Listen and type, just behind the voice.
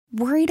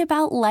Worried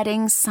about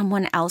letting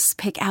someone else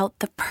pick out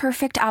the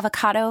perfect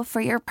avocado for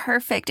your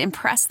perfect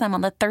impress them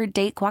on the third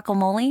date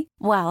guacamole?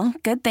 Well,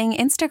 good thing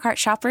Instacart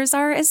shoppers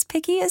are as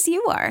picky as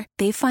you are.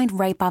 They find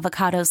ripe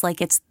avocados like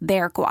it's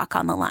their guac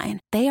on the line.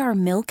 They are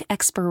milk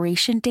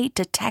expiration date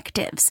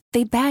detectives.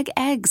 They bag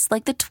eggs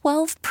like the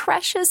 12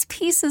 precious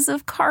pieces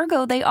of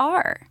cargo they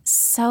are.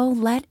 So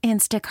let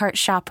Instacart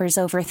shoppers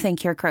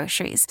overthink your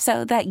groceries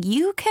so that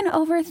you can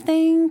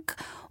overthink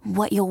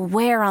what you'll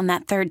wear on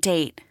that third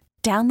date.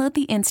 Download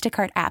the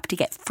Instacart app to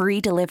get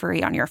free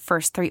delivery on your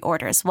first 3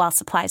 orders while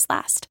supplies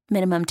last.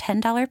 Minimum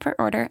 $10 per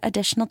order.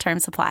 Additional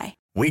terms apply.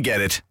 We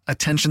get it.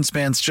 Attention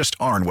spans just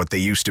aren't what they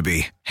used to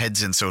be.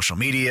 Heads in social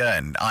media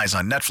and eyes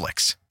on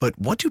Netflix. But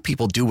what do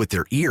people do with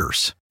their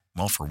ears?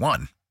 Well, for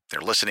one, they're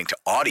listening to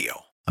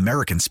audio.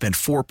 Americans spend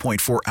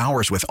 4.4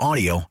 hours with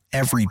audio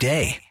every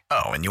day.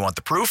 Oh, and you want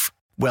the proof?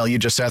 Well, you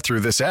just sat through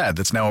this ad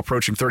that's now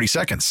approaching 30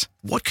 seconds.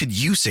 What could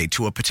you say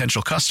to a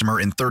potential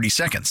customer in 30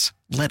 seconds?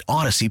 Let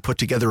Odyssey put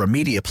together a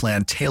media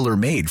plan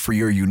tailor-made for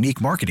your unique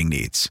marketing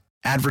needs.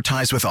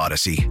 Advertise with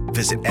Odyssey.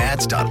 Visit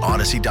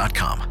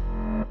ads.odyssey.com.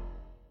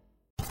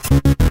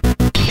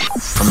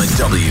 From the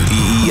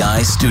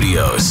WEEI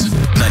studios,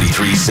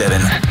 93.7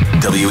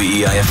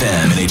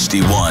 WEEI-FM and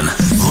HD1,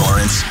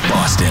 Lawrence,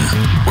 Boston.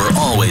 We're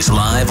always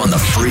live on the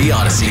free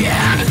Odyssey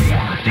app.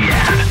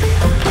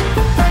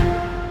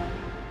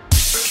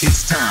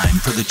 It's time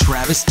for the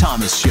Travis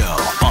Thomas Show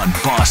on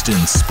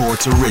Boston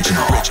Sports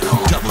Original,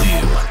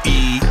 WEEI.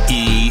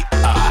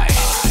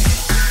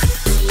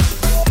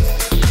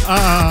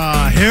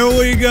 Here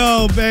we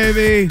go,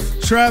 baby.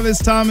 Travis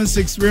Thomas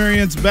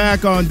Experience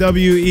back on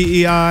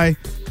WEEI.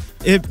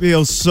 It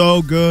feels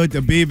so good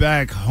to be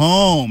back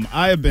home.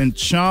 I have been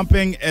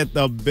chomping at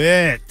the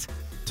bit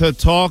to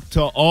talk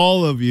to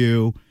all of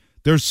you.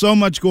 There's so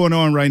much going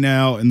on right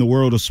now in the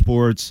world of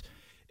sports.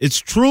 It's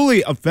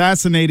truly a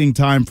fascinating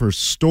time for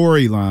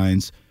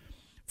storylines.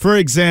 For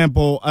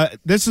example,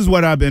 this is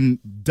what I've been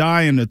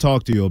dying to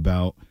talk to you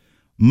about.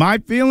 My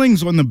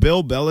feelings on the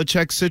Bill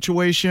Belichick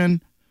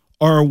situation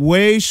are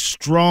way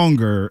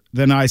stronger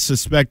than I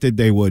suspected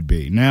they would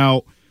be.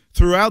 Now,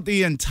 throughout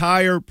the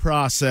entire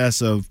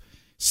process of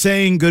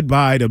saying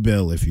goodbye to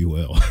Bill, if you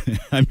will,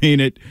 I mean,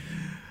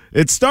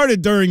 it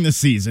started during the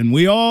season.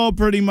 We all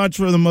pretty much,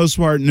 for the most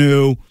part,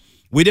 knew.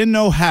 We didn't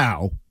know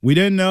how. We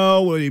didn't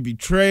know, would he be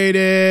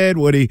traded?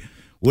 Would he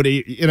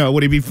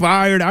be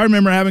fired? I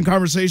remember having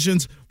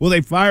conversations, will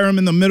they fire him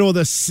in the middle of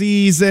the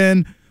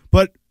season?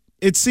 But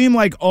it seemed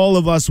like all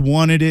of us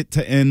wanted it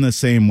to end the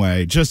same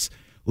way. Just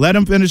let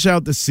him finish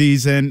out the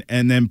season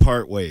and then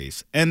part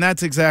ways. And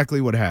that's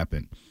exactly what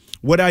happened.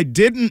 What I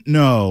didn't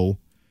know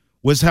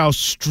was how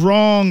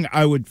strong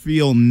I would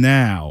feel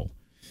now,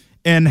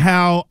 and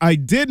how I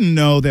didn't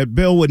know that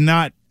Bill would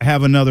not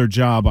have another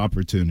job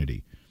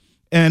opportunity.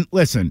 And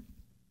listen,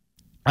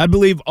 I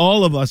believe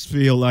all of us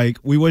feel like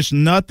we wish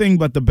nothing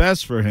but the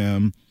best for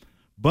him,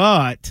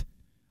 but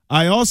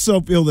I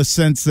also feel the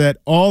sense that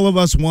all of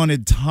us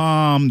wanted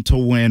Tom to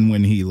win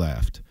when he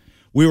left.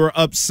 We were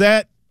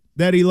upset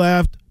that he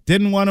left,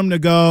 didn't want him to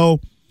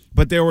go,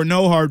 but there were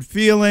no hard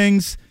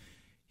feelings.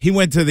 He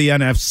went to the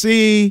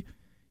NFC.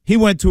 He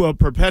went to a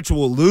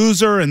perpetual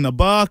loser in the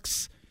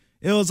Bucs.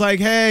 It was like,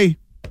 hey,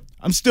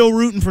 I'm still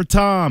rooting for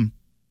Tom.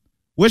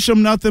 Wish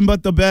him nothing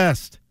but the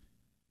best.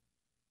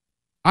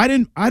 I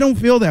don't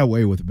feel that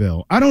way with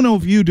Bill. I don't know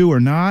if you do or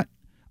not.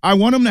 I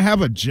want him to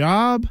have a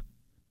job,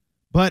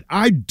 but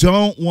I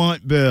don't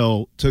want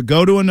Bill to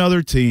go to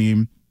another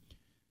team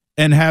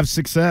and have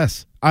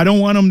success. I don't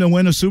want him to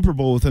win a Super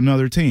Bowl with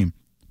another team.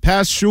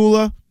 Past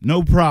Shula,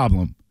 no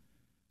problem.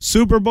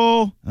 Super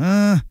Bowl,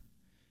 and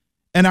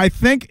I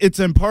think it's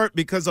in part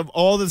because of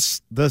all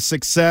the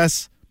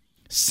success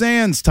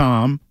sans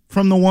Tom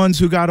from the ones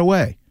who got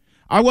away.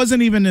 I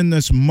wasn't even in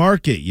this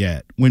market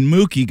yet when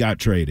Mookie got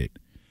traded.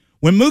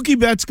 When Mookie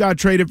Betts got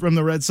traded from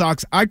the Red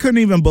Sox, I couldn't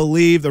even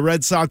believe the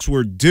Red Sox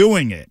were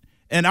doing it,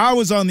 and I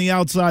was on the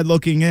outside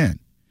looking in.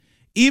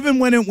 Even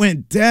when it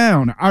went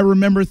down, I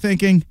remember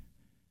thinking,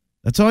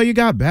 that's all you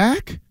got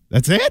back?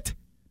 That's it?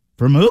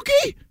 For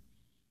Mookie?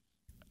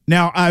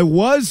 Now, I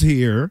was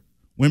here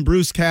when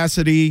Bruce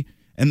Cassidy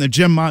and the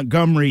Jim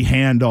Montgomery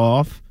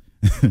handoff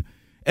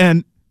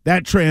and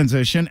that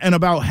transition, and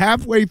about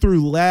halfway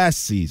through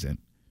last season,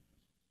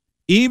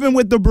 even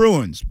with the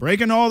Bruins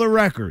breaking all the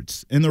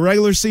records in the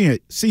regular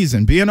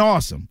season, being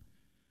awesome,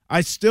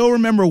 I still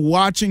remember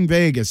watching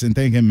Vegas and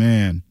thinking,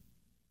 man,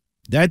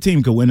 that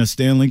team could win a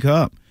Stanley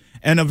Cup.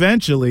 And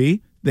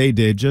eventually, they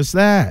did just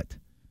that.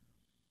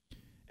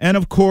 And,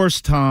 of course,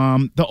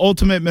 Tom, the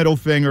ultimate middle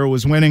finger,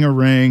 was winning a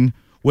ring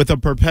with a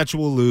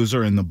perpetual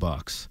loser in the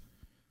Bucs.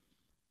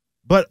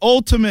 But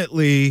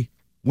ultimately,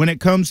 when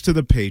it comes to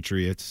the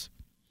Patriots,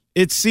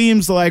 it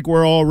seems like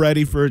we're all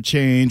ready for a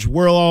change.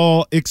 We're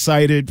all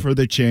excited for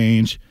the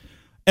change.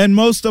 And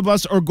most of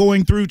us are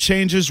going through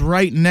changes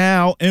right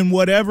now in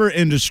whatever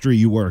industry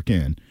you work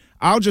in.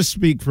 I'll just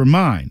speak for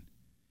mine.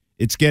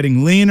 It's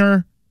getting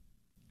leaner,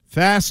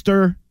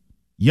 faster,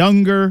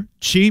 younger,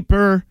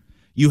 cheaper.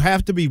 You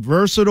have to be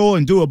versatile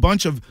and do a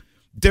bunch of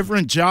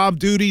different job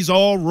duties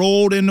all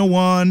rolled into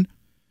one,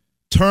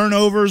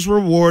 turnovers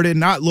rewarded,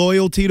 not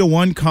loyalty to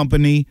one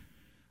company.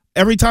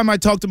 Every time I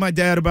talk to my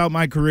dad about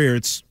my career,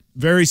 it's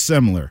very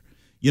similar.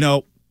 You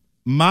know,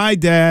 my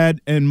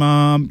dad and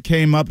mom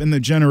came up in the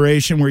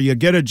generation where you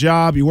get a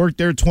job, you work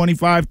there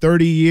 25,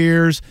 30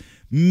 years,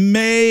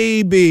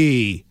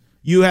 maybe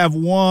you have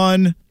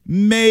one,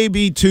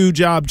 maybe two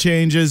job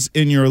changes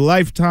in your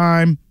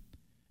lifetime,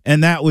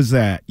 and that was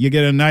that. You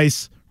get a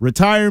nice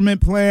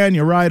retirement plan,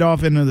 you ride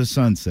off into the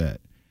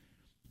sunset.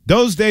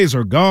 Those days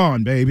are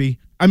gone, baby.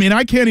 I mean,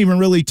 I can't even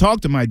really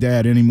talk to my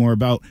dad anymore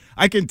about,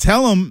 I can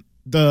tell him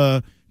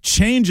the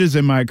changes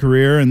in my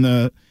career and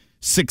the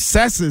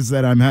successes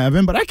that I'm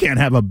having, but I can't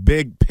have a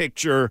big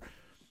picture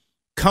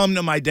come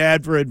to my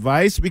dad for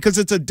advice because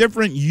it's a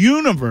different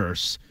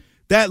universe.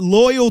 That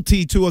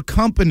loyalty to a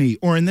company,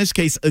 or in this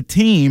case, a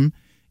team,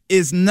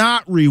 is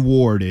not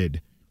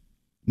rewarded.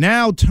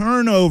 Now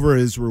turnover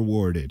is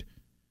rewarded.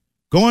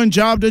 Going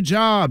job to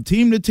job,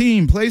 team to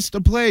team, place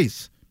to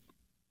place.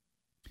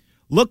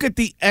 Look at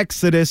the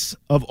exodus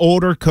of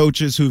older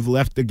coaches who've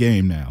left the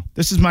game now.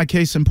 This is my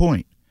case in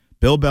point.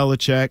 Bill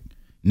Belichick,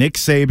 Nick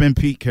Saban,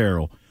 Pete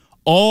Carroll,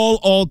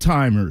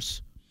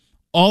 all-timers.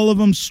 All of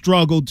them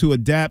struggled to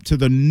adapt to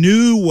the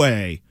new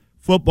way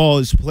football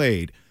is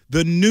played,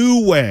 the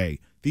new way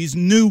these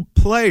new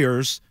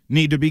players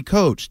need to be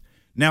coached.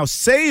 Now,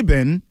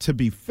 Saban, to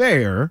be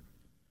fair,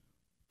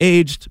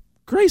 aged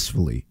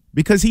gracefully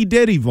because he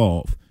did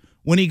evolve.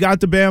 When he got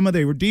to Bama,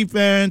 they were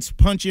defense,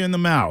 punch you in the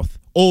mouth,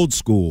 old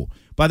school.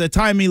 By the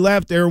time he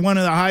left, they were one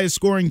of the highest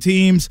scoring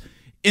teams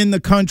in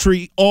the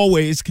country,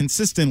 always,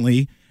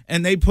 consistently,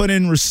 and they put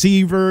in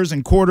receivers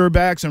and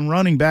quarterbacks and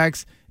running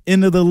backs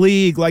into the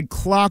league like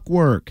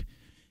clockwork.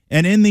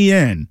 And in the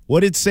end,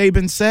 what did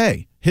Saban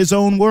say? His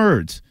own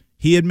words.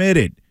 He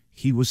admitted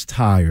he was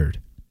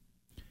tired.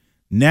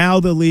 Now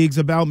the league's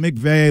about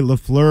McVay,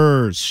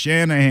 LaFleur's,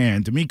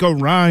 Shanahan, DeMeco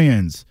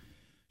Ryans,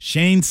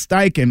 Shane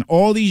Steichen,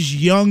 all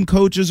these young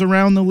coaches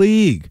around the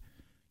league.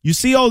 You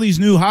see all these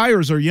new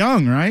hires are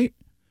young, right?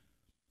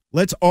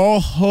 Let's all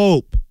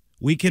hope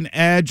we can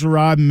add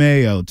Gerard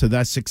Mayo to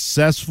that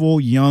successful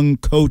young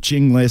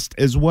coaching list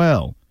as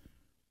well.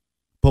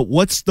 But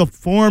what's the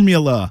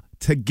formula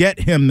to get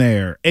him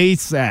there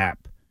ASAP?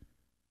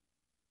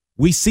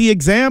 We see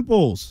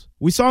examples.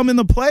 We saw him in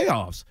the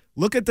playoffs.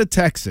 Look at the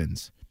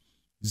Texans.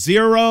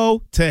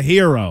 0 to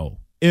hero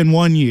in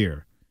 1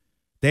 year.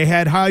 They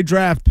had high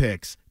draft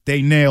picks.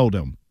 They nailed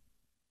him.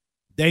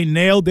 They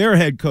nailed their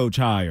head coach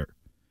hire.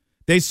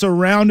 They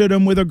surrounded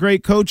him with a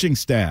great coaching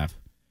staff.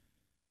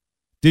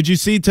 Did you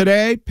see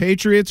today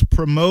Patriots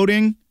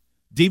promoting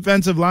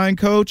defensive line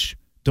coach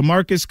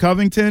DeMarcus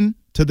Covington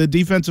to the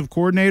defensive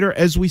coordinator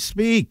as we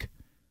speak?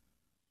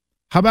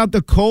 How about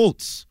the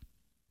Colts?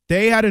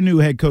 They had a new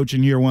head coach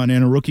in year one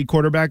and a rookie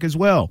quarterback as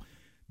well.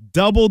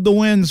 Doubled the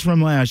wins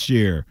from last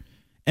year.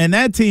 And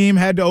that team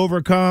had to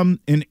overcome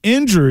an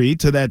injury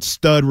to that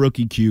stud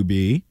rookie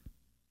QB.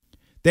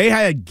 They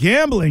had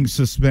gambling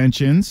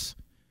suspensions.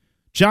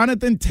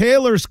 Jonathan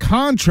Taylor's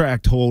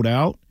contract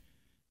holdout.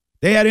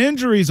 They had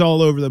injuries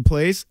all over the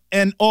place.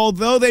 And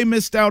although they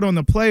missed out on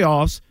the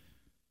playoffs,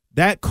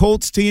 that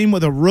Colts team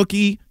with a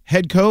rookie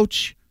head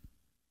coach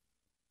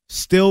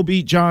still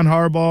beat John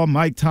Harbaugh,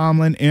 Mike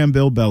Tomlin, and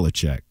Bill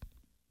Belichick.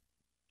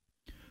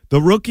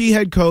 The rookie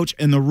head coach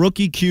and the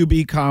rookie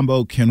QB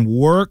combo can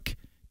work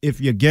if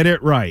you get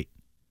it right.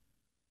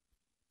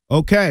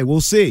 Okay,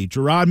 we'll see.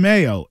 Gerard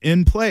Mayo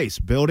in place,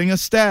 building a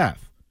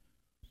staff.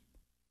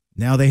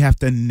 Now they have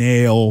to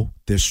nail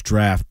this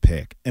draft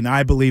pick, and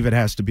I believe it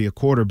has to be a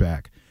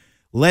quarterback.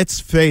 Let's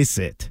face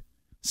it.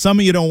 Some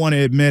of you don't want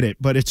to admit it,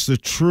 but it's the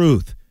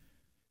truth.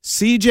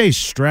 C.J.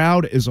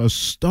 Stroud is a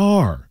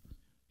star.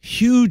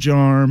 Huge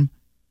arm.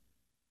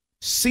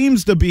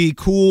 Seems to be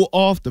cool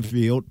off the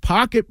field.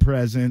 Pocket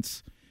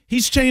presence.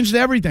 He's changed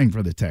everything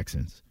for the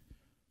Texans.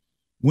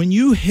 When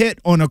you hit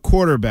on a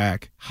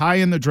quarterback high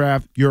in the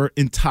draft, your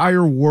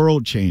entire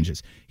world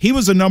changes. He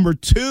was a number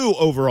 2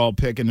 overall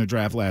pick in the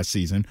draft last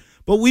season,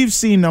 but we've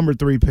seen number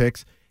 3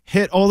 picks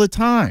hit all the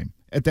time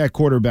at that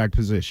quarterback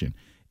position.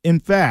 In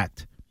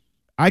fact,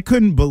 I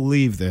couldn't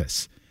believe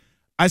this.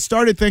 I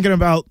started thinking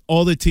about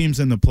all the teams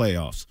in the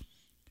playoffs.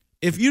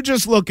 If you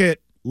just look at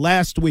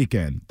last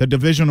weekend, the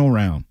divisional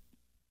round,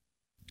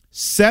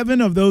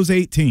 7 of those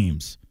 8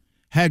 teams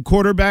had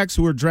quarterbacks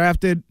who were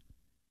drafted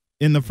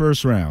in the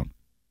first round.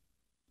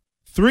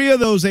 3 of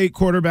those 8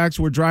 quarterbacks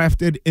were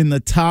drafted in the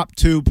top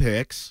 2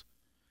 picks.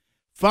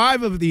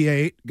 5 of the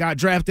 8 got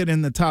drafted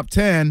in the top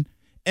 10,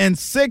 and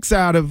 6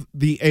 out of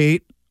the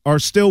 8 are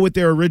still with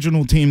their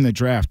original team that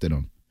drafted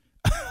them.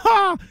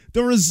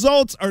 The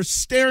results are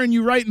staring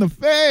you right in the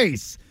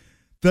face.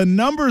 The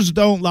numbers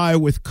don't lie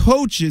with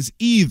coaches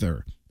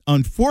either,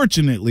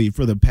 unfortunately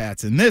for the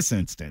Pats in this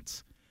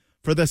instance.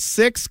 For the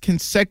 6th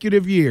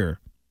consecutive year,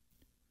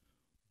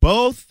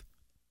 both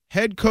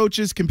head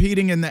coaches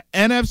competing in the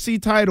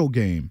NFC title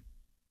game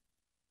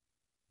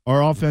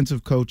are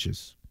offensive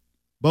coaches.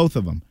 Both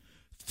of them.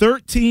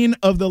 13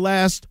 of the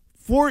last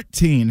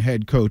 14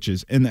 head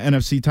coaches in the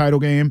NFC title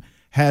game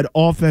had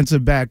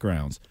offensive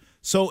backgrounds.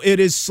 So it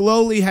is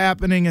slowly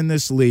happening in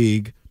this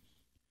league.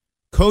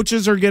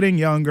 Coaches are getting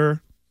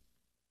younger.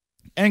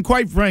 And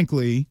quite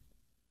frankly,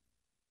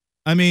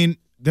 I mean,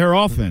 they're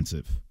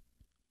offensive.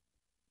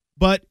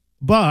 But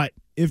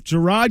if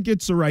Gerard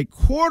gets the right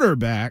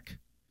quarterback,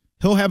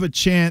 he'll have a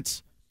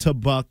chance to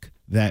buck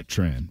that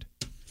trend.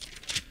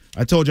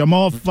 I told you, I'm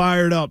all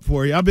fired up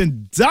for you. I've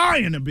been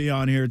dying to be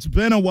on here. It's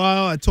been a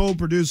while. I told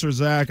producer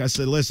Zach, I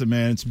said, listen,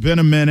 man, it's been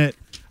a minute.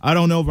 I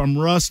don't know if I'm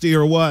rusty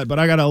or what, but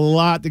I got a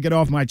lot to get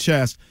off my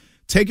chest.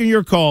 Taking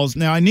your calls.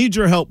 Now, I need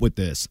your help with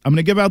this. I'm going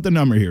to give out the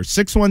number here,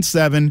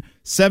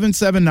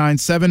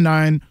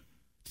 617-779-7937.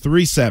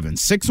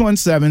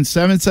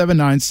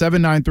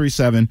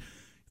 617-779-7937.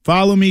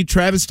 Follow me,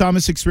 Travis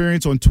Thomas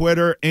Experience, on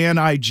Twitter and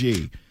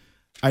IG.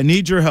 I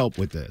need your help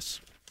with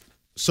this.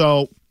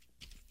 So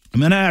I'm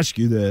going to ask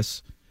you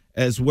this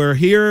as we're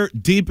here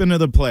deep into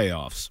the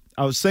playoffs.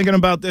 I was thinking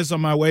about this on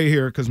my way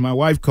here because my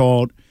wife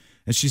called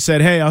and she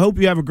said, hey, I hope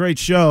you have a great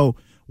show.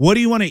 What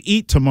do you want to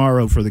eat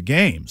tomorrow for the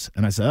games?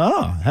 And I said,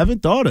 I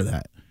haven't thought of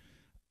that.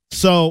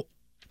 So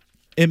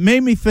it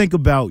made me think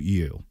about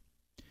you.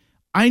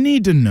 I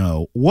need to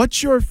know,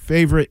 what's your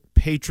favorite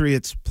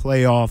Patriots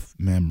playoff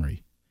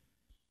memory?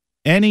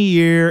 Any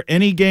year,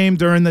 any game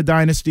during the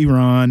dynasty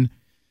run,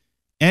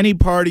 any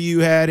party you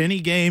had, any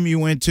game you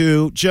went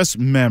to, just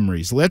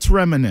memories. Let's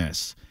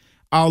reminisce.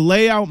 I'll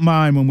lay out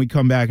mine when we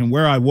come back and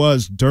where I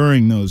was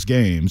during those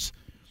games.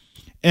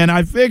 And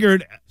I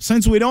figured,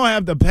 since we don't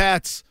have the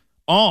Pats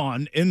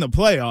on in the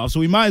playoffs,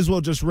 we might as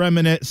well just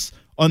reminisce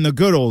on the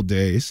good old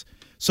days.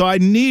 So I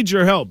need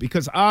your help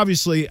because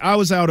obviously I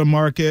was out of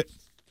market.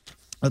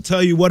 I'll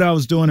tell you what I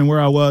was doing and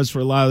where I was for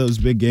a lot of those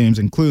big games,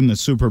 including the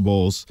Super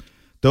Bowls.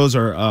 Those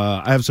are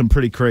I have some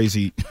pretty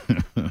crazy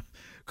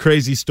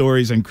crazy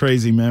stories and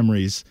crazy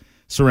memories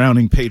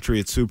surrounding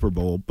Patriots Super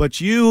Bowl. But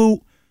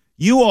you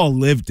all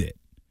lived it.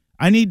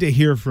 I need to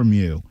hear from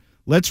you.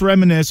 Let's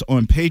reminisce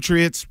on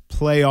Patriots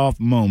playoff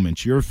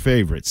moments, your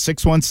favorites.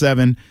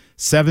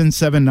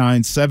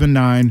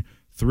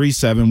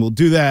 617-779-7937. We'll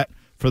do that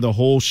for the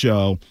whole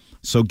show.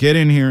 So get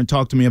in here and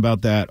talk to me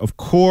about that. Of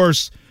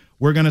course,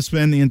 we're going to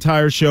spend the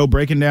entire show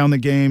breaking down the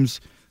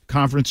games,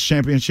 conference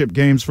championship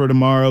games for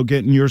tomorrow,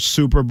 getting your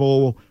Super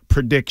Bowl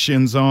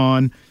predictions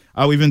on.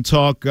 I'll even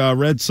talk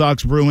Red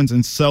Sox, Bruins,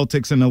 and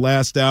Celtics in the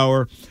last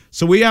hour.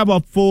 So we have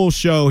a full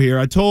show here.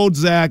 I told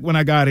Zach when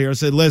I got here, I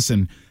said,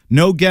 listen,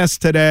 no guests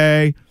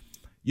today.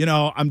 You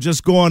know, I'm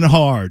just going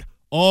hard.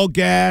 All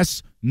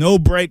gas, no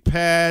brake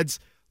pads.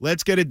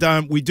 Let's get it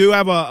done. We do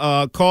have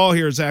a call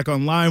here, Zach,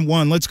 on line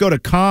one. Let's go to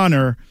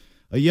Connor,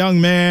 a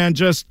young man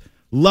just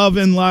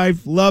loving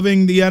life,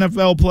 loving the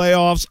NFL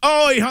playoffs.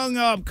 Oh, he hung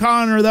up.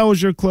 Connor, that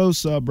was your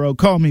close-up, bro.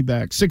 Call me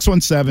back.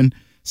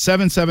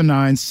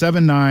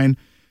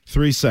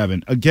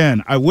 617-779-7937.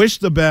 Again, I wish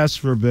the best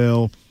for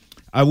Bill.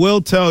 I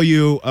will tell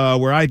you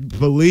where I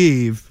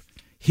believe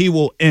he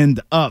will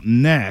end up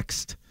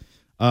next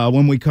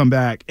when we come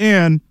back.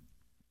 And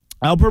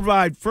I'll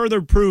provide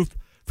further proof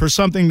for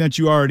something that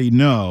you already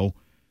know.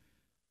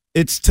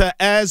 It's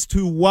as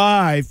to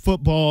why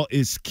football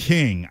is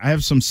king. I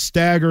have some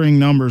staggering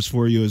numbers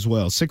for you as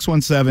well.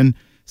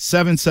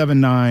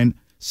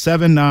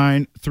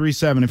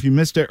 617-779-7937. If you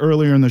missed it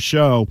earlier in the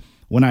show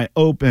when I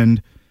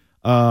opened,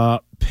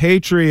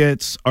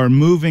 Patriots are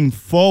moving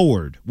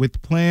forward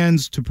with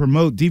plans to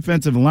promote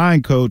defensive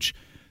line coach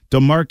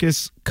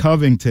DeMarcus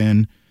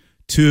Covington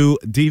to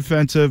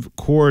defensive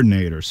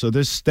coordinator. So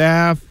this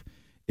staff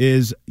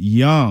is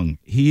young.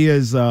 He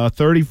is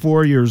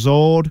 34 years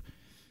old.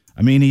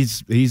 I mean,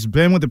 he's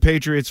been with the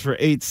Patriots for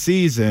 8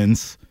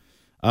 seasons.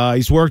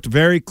 He's worked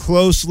very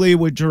closely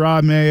with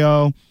Gerard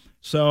Mayo.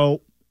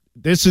 So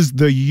this is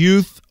the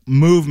youth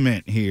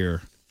movement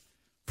here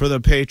for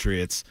the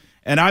Patriots.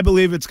 And I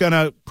believe it's going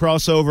to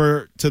cross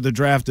over to the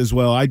draft as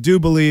well. I do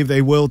believe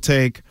they will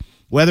take,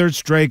 whether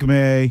it's Drake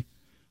May,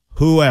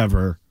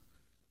 whoever,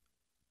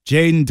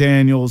 Jaden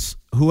Daniels,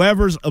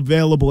 whoever's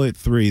available at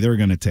 3, they're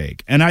going to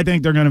take. And I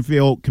think they're going to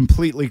feel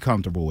completely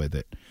comfortable with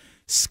it.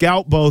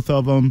 Scout both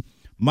of them.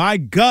 My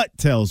gut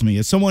tells me,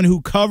 as someone who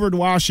covered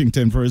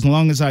Washington for as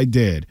long as I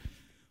did,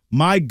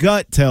 my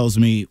gut tells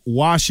me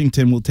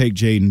Washington will take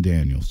Jaden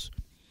Daniels.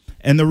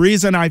 And the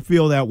reason I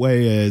feel that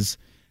way is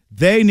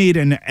they need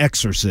an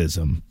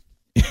exorcism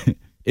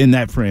in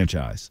that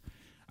franchise.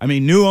 I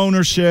mean, new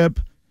ownership,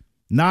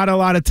 not a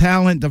lot of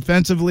talent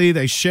defensively.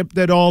 They shipped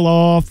it all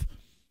off.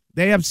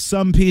 They have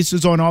some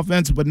pieces on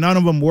offense, but none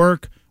of them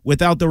work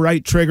without the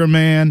right trigger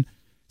man.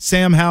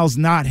 Sam Howell's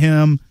not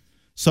him.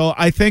 So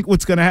I think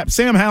what's going to happen,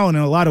 Sam Howell in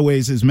a lot of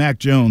ways is Mac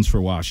Jones for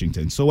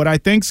Washington. So what I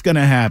think is going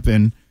to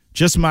happen,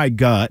 just my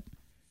gut,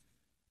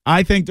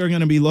 I think they're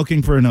going to be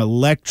looking for an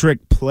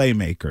electric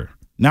playmaker.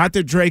 Not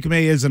that Drake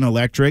May isn't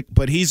electric,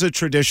 but he's a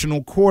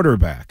traditional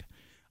quarterback.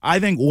 I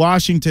think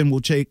Washington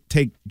will take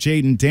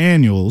Jaden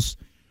Daniels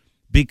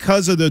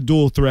because of the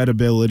dual threat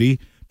ability,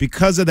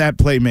 because of that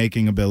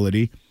playmaking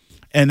ability,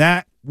 and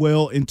that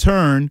will in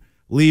turn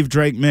leave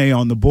Drake May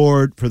on the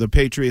board for the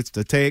Patriots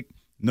to take.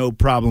 No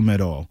problem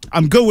at all.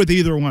 I'm good with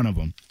either one of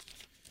them.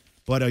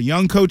 But a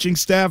young coaching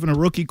staff and a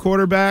rookie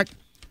quarterback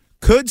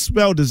could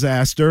spell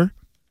disaster,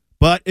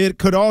 but it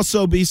could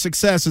also be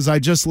success, as I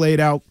just laid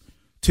out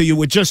to you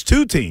with just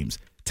two teams.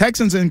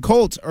 Texans and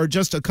Colts are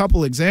just a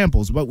couple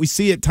examples, but we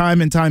see it time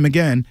and time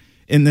again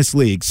in this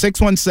league.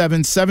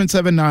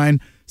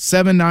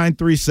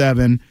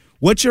 617-779-7937.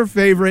 What's your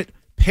favorite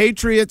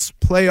Patriots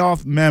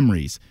playoff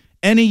memories?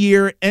 Any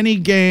year, any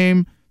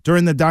game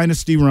during the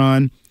dynasty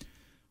run.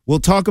 We'll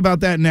talk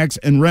about that next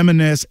and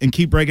reminisce and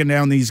keep breaking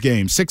down these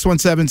games.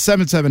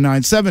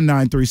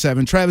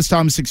 617-779-7937. Travis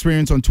Thomas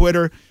Experience on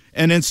Twitter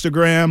and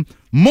Instagram.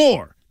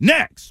 More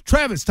next.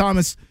 Travis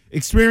Thomas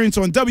Experience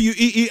on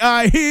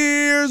WEEI.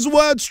 Here's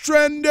what's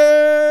trending.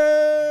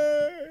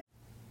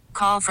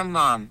 Call from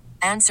mom.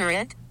 Answer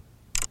it.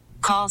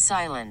 Call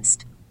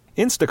silenced.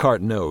 Instacart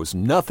knows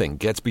nothing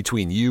gets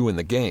between you and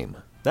the game.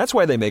 That's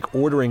why they make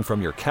ordering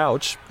from your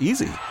couch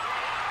easy.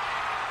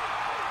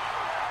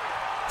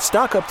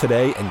 Stock up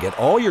today and get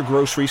all your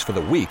groceries for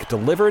the week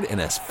delivered in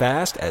as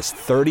fast as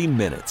 30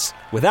 minutes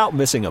without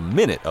missing a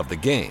minute of the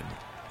game.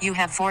 You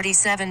have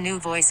 47 new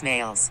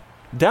voicemails.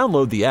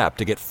 Download the app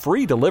to get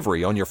free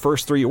delivery on your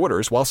first 3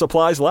 orders while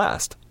supplies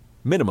last.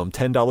 Minimum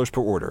 $10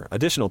 per order.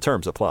 Additional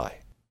terms apply.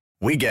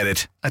 We get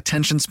it.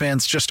 Attention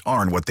spans just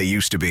aren't what they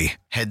used to be.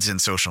 Heads in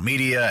social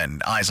media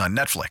and eyes on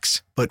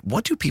Netflix. But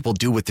what do people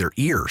do with their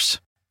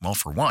ears? Well,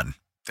 for one,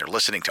 they're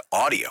listening to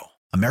audio.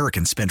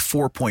 Americans spend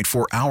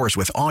 4.4 hours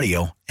with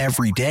audio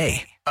every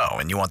day. Oh,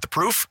 and you want the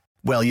proof?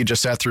 Well, you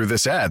just sat through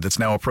this ad that's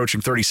now approaching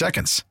 30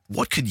 seconds.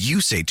 What could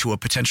you say to a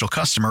potential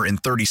customer in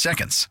 30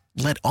 seconds?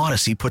 Let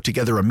Odyssey put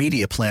together a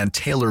media plan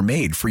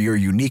tailor-made for your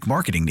unique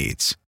marketing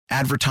needs.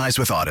 Advertise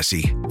with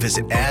Odyssey.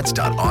 Visit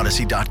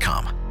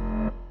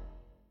ads.odyssey.com.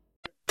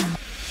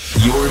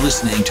 You're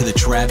listening to The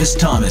Travis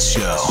Thomas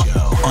Show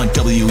on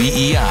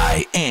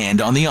WEEI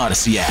and on the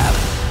Odyssey app.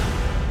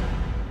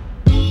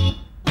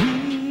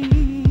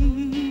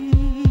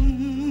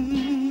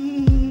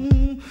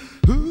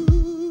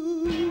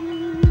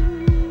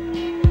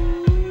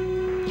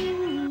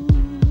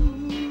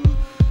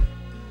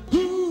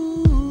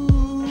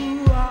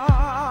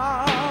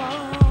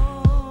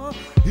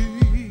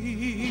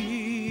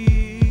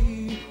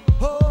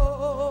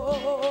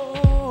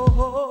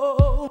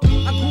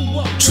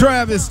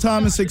 Travis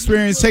Thomas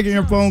Experience, taking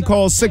your phone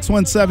call,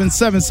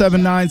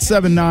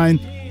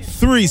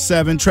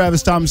 617-779-7937.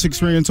 Travis Thomas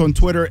Experience on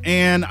Twitter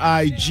and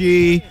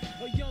IG.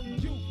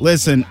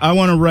 Listen, I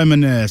want to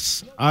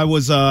reminisce. I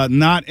was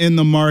not in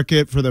the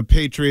market for the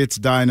Patriots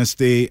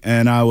dynasty,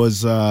 and I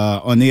was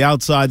on the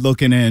outside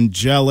looking in,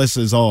 jealous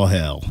as all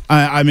hell.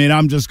 I mean,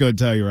 I'm just going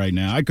to tell you right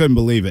now, I couldn't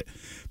believe it.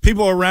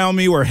 People around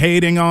me were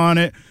hating on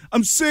it.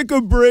 I'm sick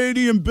of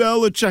Brady and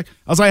Belichick.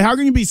 I was like, how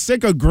can you be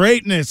sick of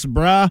greatness,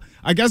 bruh?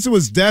 I guess it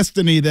was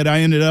destiny that I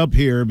ended up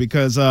here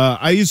because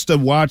I used to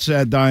watch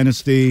that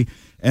dynasty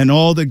and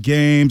all the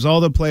games,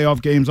 all the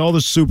playoff games, all the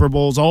Super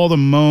Bowls, all the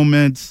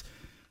moments,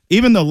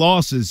 even the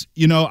losses.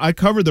 You know, I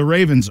covered the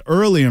Ravens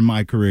early in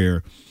my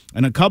career,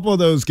 and a couple of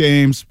those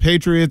games,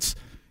 Patriots,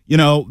 you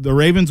know, the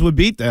Ravens would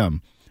beat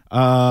them.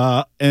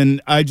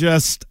 And I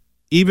just,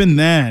 even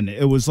then,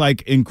 it was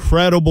like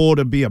incredible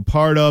to be a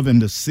part of and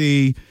to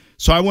see.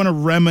 So I want to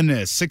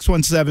reminisce.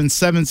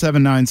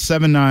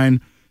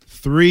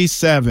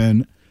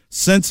 617-779-7937.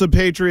 Since the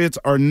Patriots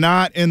are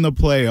not in the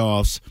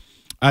playoffs,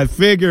 I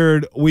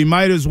figured we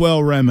might as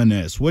well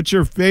reminisce. What's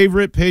your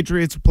favorite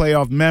Patriots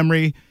playoff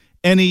memory?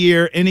 Any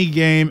year, any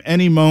game,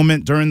 any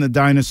moment during the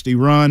dynasty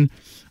run.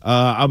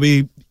 I'll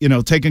be,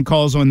 taking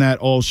calls on that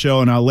all show,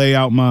 and I'll lay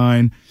out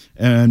mine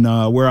and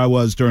where I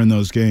was during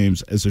those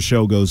games as the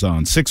show goes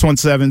on.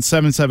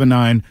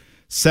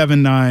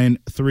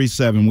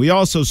 617-779-7937. We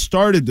also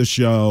started the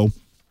show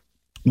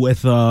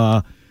with,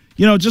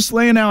 just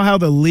laying out how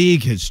the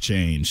league has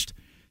changed.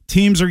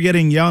 Teams are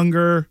getting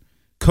younger.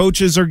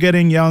 Coaches are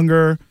getting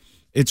younger.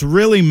 It's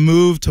really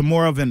moved to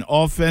more of an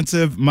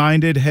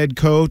offensive-minded head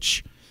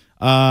coach.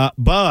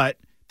 But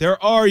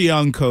there are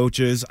young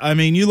coaches. I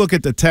mean, you look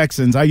at the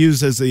Texans. I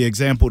use as the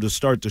example to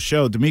start the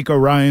show.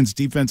 DeMeco Ryans,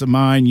 defensive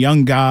mind,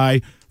 young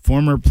guy,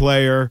 former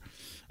player,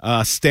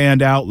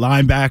 standout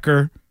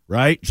linebacker,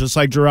 right? Just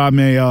like Gerard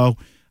Mayo.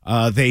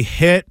 They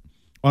hit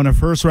on a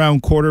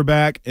first-round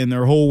quarterback, and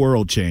their whole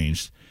world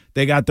changed.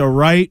 They got the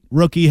right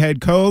rookie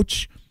head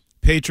coach.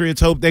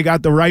 Patriots hope they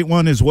got the right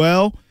one as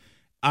well.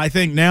 I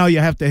think now you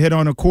have to hit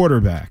on a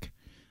quarterback.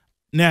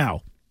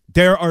 Now,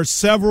 there are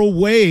several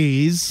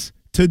ways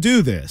to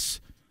do this.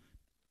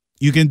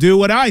 You can do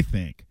what I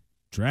think.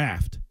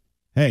 Draft.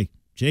 Hey,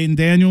 Jaden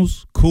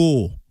Daniels,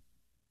 cool.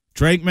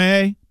 Drake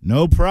May,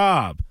 no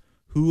prob.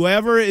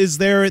 Whoever is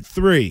there at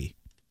 3,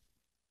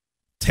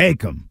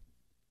 take them.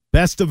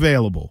 Best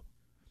available.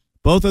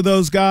 Both of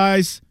those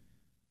guys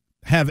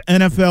have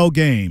NFL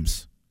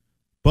games.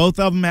 Both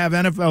of them have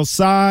NFL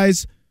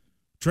size.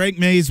 Drake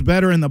May's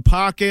better in the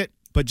pocket,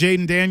 but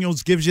Jaden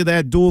Daniels gives you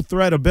that dual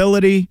threat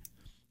ability.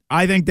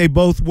 I think they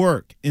both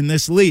work in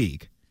this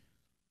league.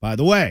 By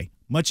the way,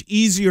 much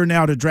easier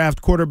now to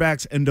draft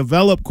quarterbacks and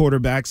develop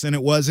quarterbacks than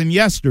it was in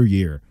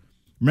yesteryear.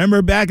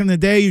 Remember back in the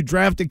day, you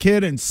draft a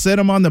kid and sit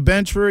him on the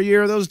bench for a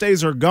year? Those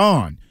days are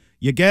gone.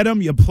 You get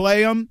him, you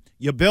play him,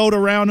 you build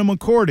around him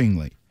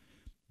accordingly.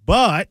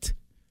 But,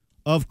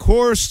 of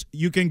course,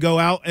 you can go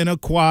out and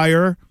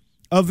acquire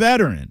a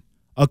veteran,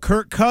 a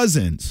Kirk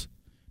Cousins.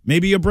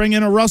 Maybe you bring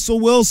in a Russell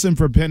Wilson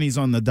for pennies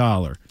on the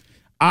dollar.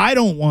 I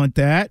don't want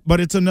that,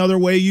 but it's another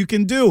way you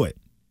can do it.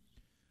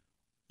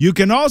 You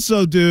can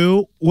also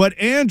do what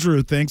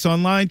Andrew thinks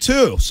on line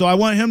 2. So I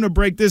want him to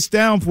break this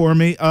down for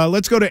me.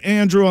 Let's go to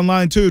Andrew on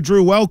line 2.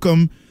 Drew,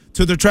 welcome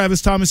to the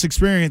Travis Thomas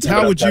Experience.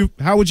 How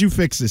would you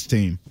fix this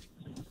team?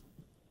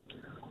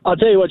 I'll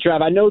tell you what,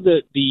 Trav. I know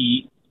that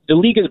the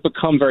league has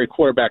become very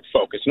quarterback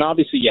focused, and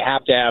obviously you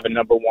have to have a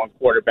number one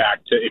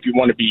quarterback if you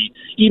want to be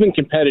even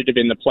competitive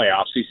in the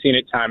playoffs. We've seen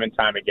it time and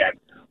time again.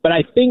 But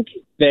I think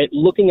that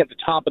looking at the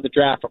top of the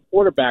draft for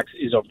quarterbacks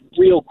is a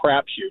real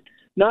crapshoot.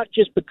 Not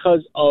just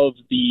because of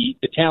the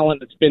talent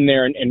that's been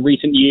there in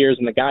recent years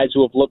and the guys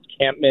who have looked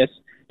can't miss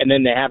and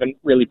then they haven't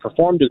really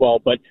performed as well,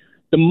 but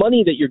the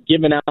money that you're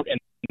giving out and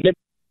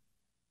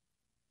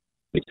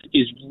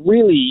is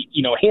really,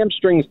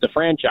 hamstrings the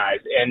franchise.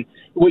 And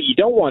what you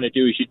don't want to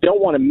do is you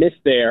don't want to miss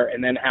there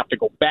and then have to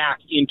go back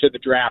into the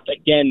draft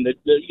again,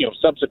 the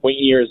subsequent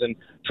years and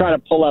try to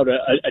pull out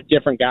a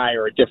different guy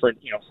or a different,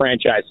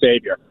 franchise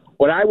savior.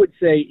 What I would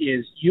say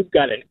is you've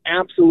got an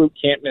absolute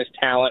can't-miss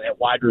talent at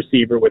wide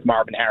receiver with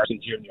Marvin Harrison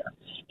Jr.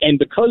 And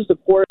because the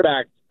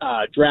quarterback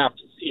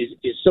draft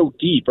is so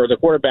deep, or the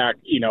quarterback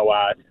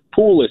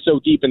pool is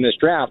so deep in this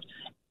draft,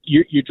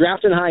 you're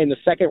drafting high in the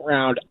second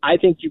round. I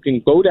think you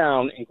can go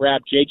down and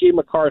grab J.J.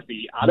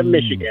 McCarthy out of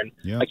Michigan,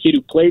 a kid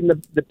who played in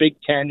the Big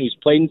Ten, who's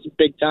played in some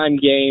big-time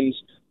games,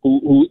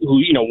 who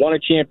won a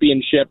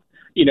championship,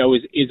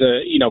 is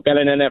got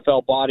an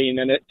NFL body and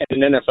an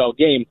NFL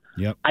game.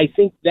 Yep. I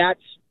think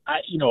that's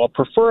a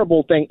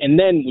preferable thing. And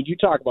then when you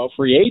talk about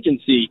free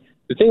agency,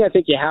 the thing I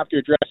think you have to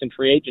address in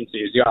free agency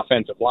is the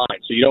offensive line,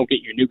 so you don't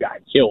get your new guy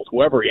killed,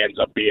 whoever he ends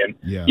up being.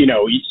 Yeah.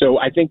 So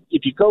I think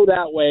if you go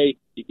that way,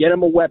 you get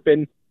him a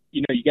weapon.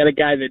 You get a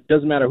guy that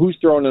doesn't matter who's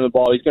throwing him the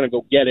ball, he's going to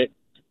go get it,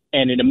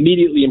 and it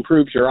immediately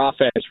improves your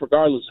offense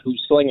regardless of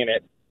who's slinging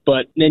it.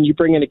 But then you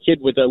bring in a kid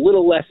with a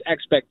little less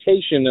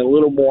expectation and a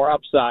little more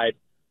upside,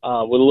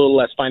 with a little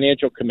less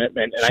financial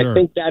commitment, and Sure. I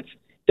think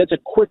that's a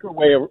quicker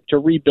way to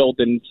rebuild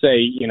than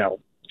say,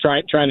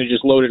 trying to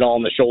just load it all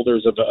on the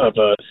shoulders of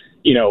a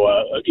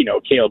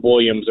Caleb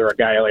Williams or a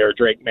guy like or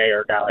Drake May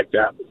or a guy like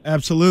that.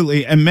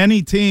 Absolutely. And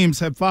many teams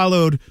have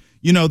followed,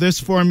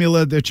 this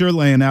formula that you're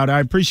laying out.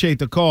 I appreciate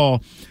the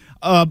call.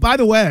 By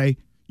the way,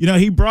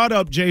 he brought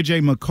up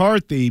J.J.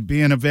 McCarthy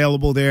being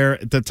available there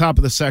at the top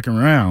of the second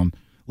round.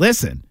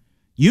 Listen,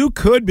 you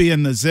could be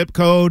in the zip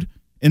code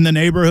in the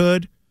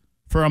neighborhood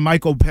for a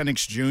Michael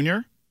Penix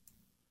Jr.,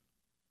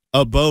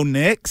 a Bo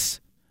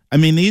Nix. I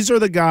mean, these are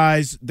the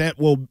guys that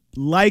will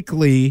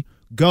likely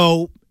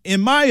go,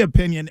 in my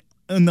opinion,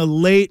 in the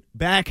late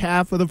back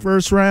half of the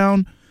first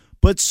round.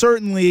 But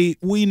certainly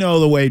we know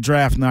the way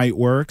draft night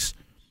works.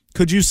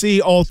 Could you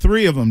see all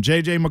three of them,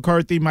 J.J.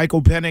 McCarthy,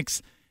 Michael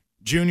Penix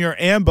Jr.,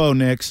 and Bo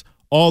Nix,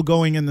 all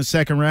going in the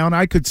second round?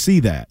 I could see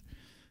that.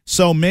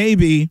 So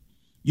maybe,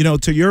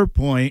 to your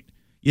point,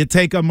 you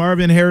take a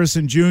Marvin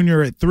Harrison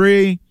Jr. at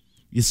 3,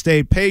 you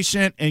stay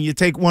patient, and you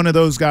take one of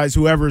those guys,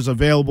 whoever's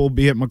available,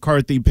 be it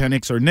McCarthy,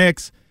 Penix, or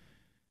Nix.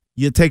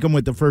 You take them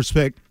with the first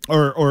pick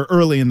or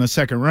early in the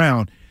second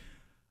round.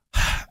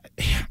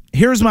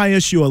 Here's my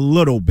issue a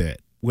little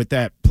bit with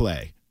that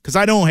play, because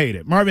I don't hate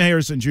it. Marvin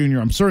Harrison Jr.,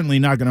 I'm certainly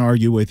not going to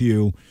argue with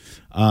you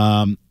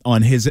on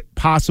his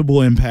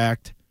possible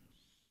impact.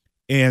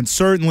 And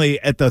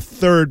certainly at the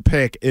third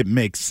pick, it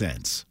makes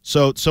sense.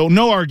 So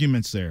no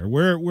arguments there.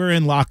 We're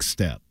in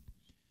lockstep.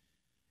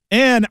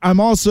 And I'm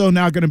also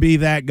not going to be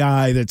that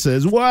guy that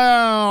says,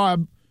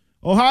 well,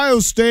 Ohio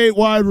State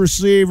wide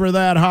receiver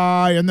that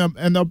high and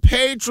the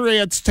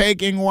Patriots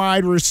taking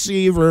wide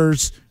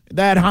receivers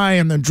that high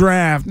in the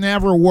draft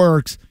never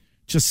works.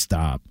 Just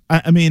stop.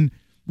 I mean,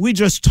 we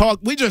just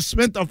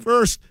spent the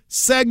first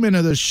segment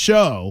of the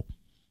show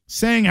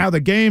saying how the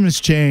game has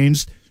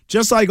changed,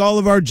 just like all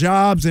of our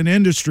jobs and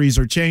industries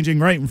are changing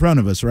right in front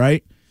of us,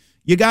 right?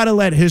 You got to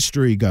let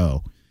history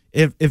go.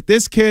 If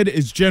this kid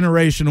is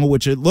generational,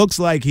 which it looks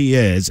like he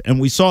is, and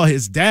we saw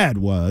his dad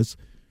was,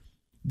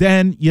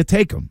 then you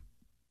take him.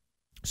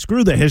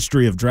 Screw the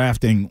history of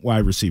drafting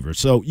wide receivers.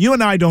 So you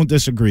and I don't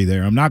disagree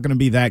there. I'm not going to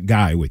be that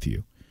guy with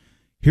you.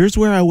 Here's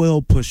where I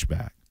will push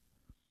back.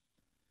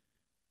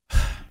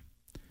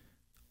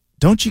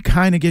 Don't you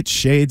kind of get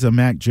shades of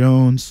Mac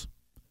Jones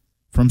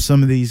from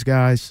some of these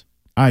guys?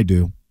 I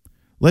do.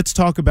 Let's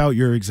talk about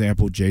your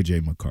example, J.J.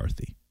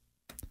 McCarthy.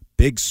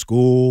 Big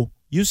school.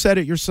 You said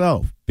it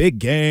yourself. Big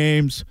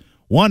games,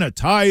 won a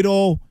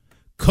title,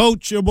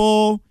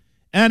 coachable,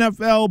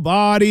 NFL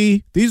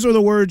body. These are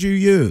the words you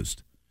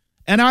used.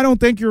 And I don't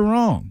think you're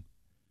wrong.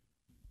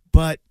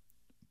 But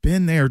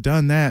been there,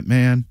 done that,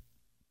 man.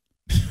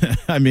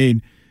 I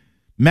mean,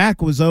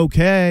 Mac was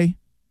okay,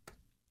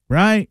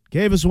 right?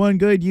 Gave us one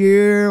good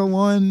year,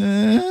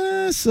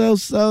 one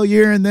so-so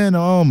year, and then,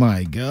 oh,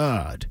 my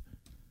God,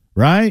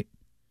 right?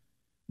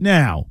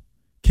 Now,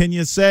 can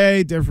you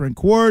say different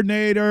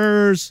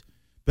coordinators,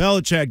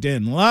 Belichick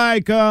didn't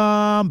like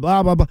them,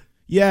 blah, blah, blah?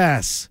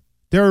 Yes,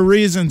 there are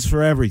reasons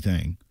for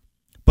everything.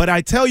 But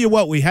I tell you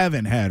what we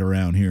haven't had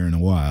around here in a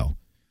while.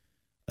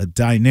 A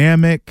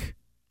dynamic,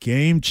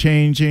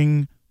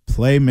 game-changing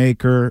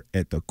playmaker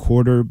at the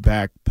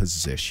quarterback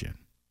position.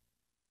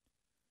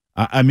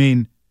 I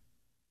mean,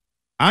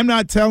 I'm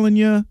not telling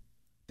you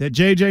that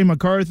J.J.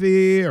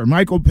 McCarthy or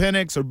Michael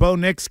Penix or Bo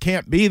Nix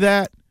can't be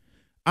that.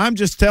 I'm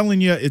just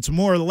telling you it's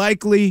more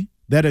likely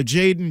that a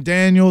Jaden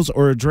Daniels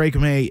or a Drake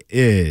May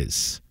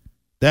is.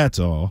 That's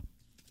all.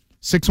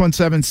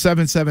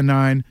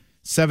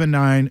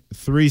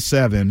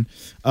 617-779-7937.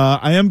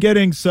 I am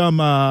getting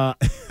some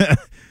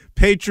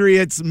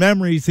Patriots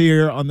memories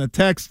here on the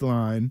text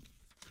line.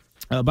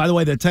 By the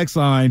way, the text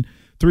line,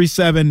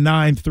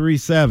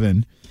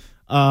 37937.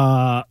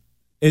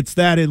 It's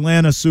that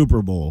Atlanta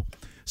Super Bowl.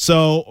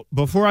 So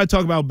before I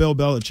talk about Bill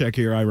Belichick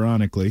here,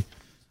 ironically,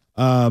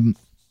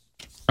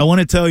 I want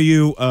to tell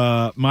you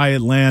my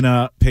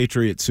Atlanta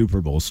Patriots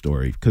Super Bowl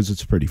story because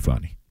it's pretty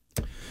funny.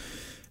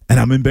 And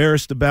I'm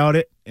embarrassed about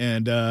it.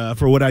 And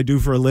for what I do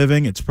for a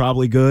living, it's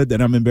probably good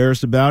that I'm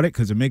embarrassed about it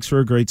because it makes for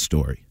a great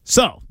story.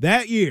 So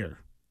that year,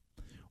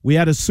 we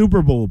had a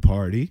Super Bowl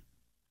party.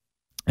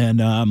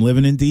 And I'm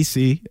living in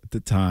D.C. at the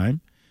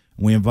time.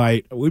 We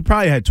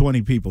probably had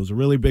 20 people. It was a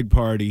really big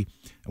party.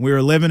 And we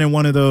were living in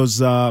one of those,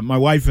 my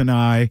wife and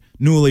I,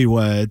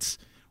 newlyweds,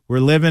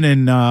 we're living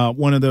in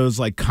one of those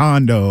like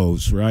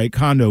condos, right?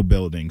 Condo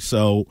buildings.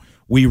 So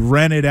we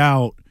rented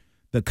out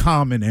the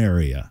common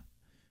area.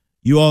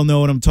 You all know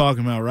what I'm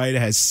talking about, right? It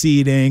has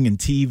seating and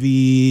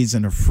TVs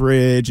and a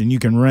fridge, and you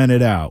can rent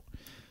it out.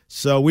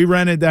 So we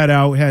rented that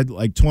out. We had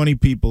like 20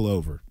 people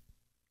over.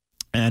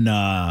 And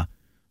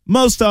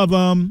most of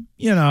them,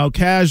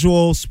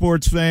 casual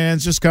sports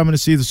fans just coming to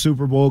see the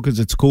Super Bowl because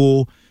it's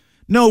cool.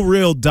 No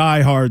real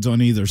diehards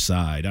on either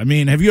side. I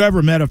mean, have you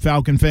ever met a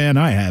Falcon fan?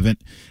 I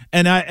haven't.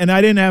 And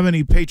I didn't have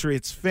any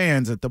Patriots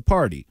fans at the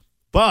party.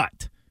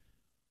 But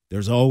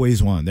there's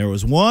always one. There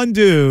was one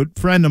dude,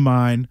 friend of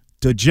mine,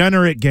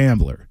 degenerate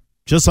gambler,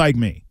 just like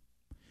me.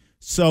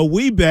 So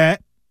we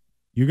bet,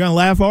 you're going to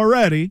laugh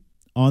already,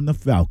 on the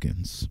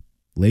Falcons.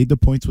 Laid the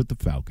points with the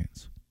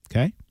Falcons.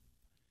 Okay?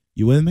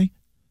 You with me?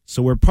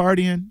 So we're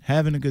partying,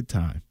 having a good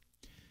time.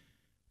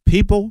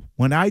 People,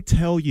 when I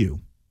tell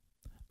you,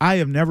 I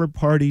have never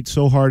partied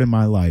so hard in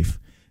my life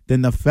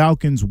than the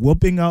Falcons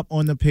whooping up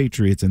on the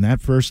Patriots in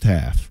that first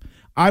half.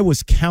 I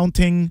was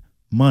counting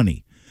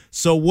money.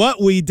 So what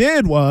we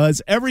did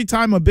was every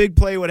time a big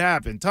play would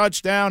happen,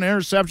 touchdown,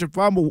 interception,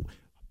 fumble,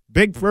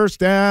 big first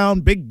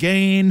down, big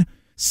gain,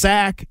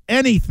 sack,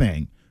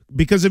 anything.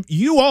 Because if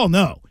you all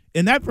know,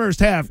 in that first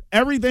half,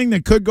 everything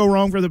that could go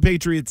wrong for the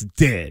Patriots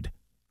did.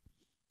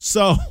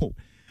 So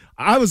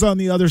I was on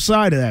the other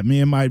side of that,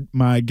 me and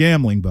my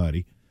gambling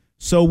buddy.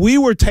 So we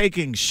were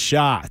taking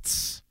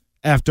shots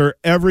after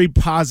every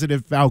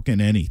positive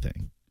Falcon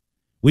anything.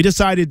 We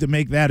decided to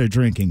make that a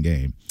drinking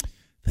game.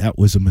 That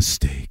was a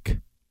mistake.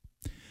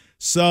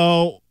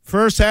 So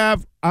first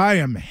half, I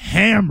am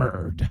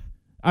hammered.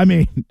 I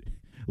mean,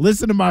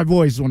 listen to my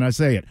voice when I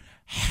say it.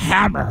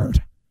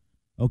 Hammered.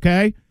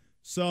 Okay?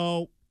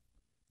 So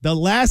the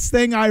last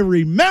thing I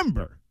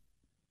remember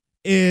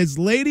is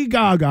Lady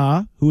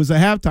Gaga, who was a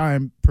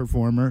halftime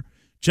performer,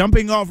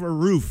 jumping off a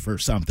roof or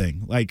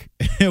something. Like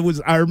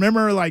I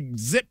remember her like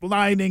zip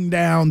lining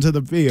down to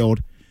the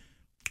field.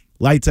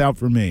 Lights out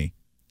for me.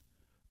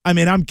 I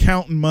mean, I'm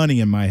counting money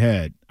in my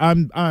head.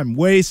 I'm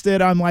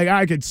wasted. I'm like,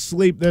 I could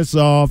sleep this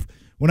off.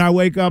 When I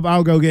wake up,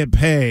 I'll go get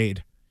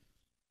paid.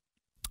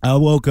 I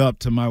woke up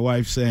to my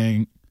wife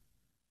saying,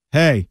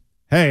 hey,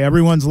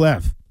 everyone's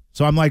left.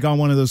 So I'm like on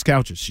one of those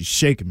couches. She's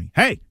shaking me.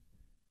 Hey,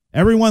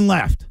 everyone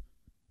left.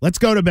 Let's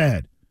go to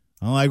bed.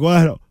 I'm like,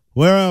 what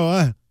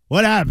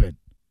happened?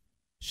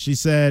 She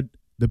said,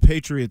 the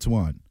Patriots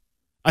won.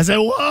 I said,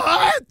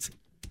 what?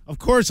 Of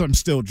course I'm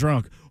still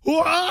drunk.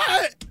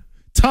 What?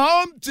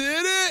 Tom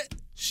did it?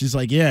 She's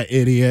like, yeah,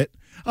 idiot.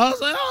 I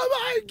was like, oh,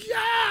 my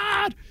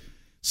God.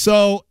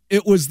 So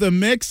it was the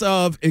mix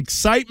of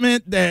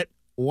excitement that,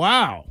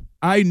 wow,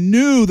 I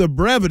knew the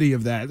brevity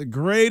of that, the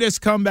greatest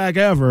comeback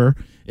ever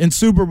in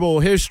Super Bowl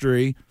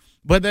history,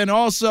 but then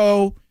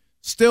also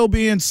still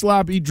being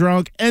sloppy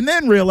drunk, and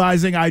then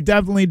realizing I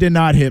definitely did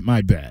not hit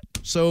my bet.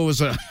 So it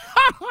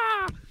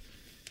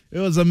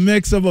was a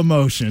mix of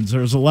emotions. There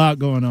was a lot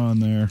going on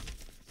there.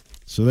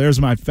 So there's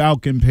my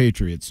Falcon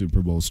Patriots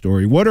Super Bowl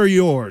story. What are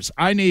yours?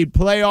 I need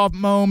playoff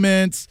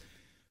moments,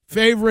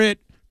 favorite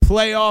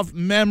playoff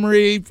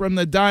memory from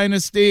the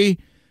dynasty.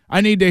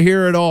 I need to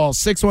hear it all.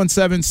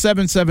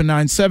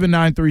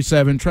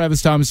 617-779-7937,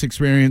 Travis Thomas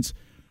Experience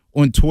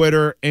on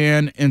Twitter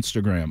and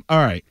Instagram. All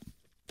right.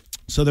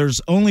 So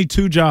there's only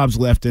two jobs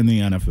left in the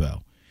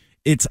NFL.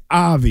 It's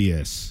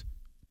obvious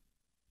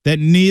that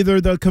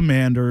neither the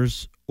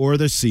Commanders or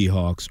the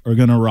Seahawks are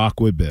going to rock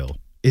with Bill.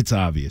 It's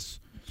obvious.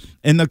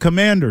 In the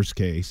Commanders'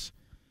 case,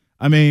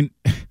 I mean,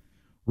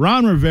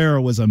 Ron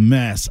Rivera was a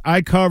mess.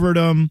 I covered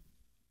him.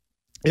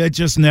 It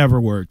just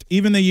never worked.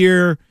 Even the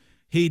year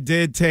he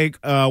did take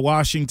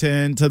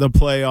Washington to the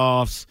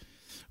playoffs.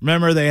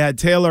 Remember, they had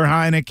Taylor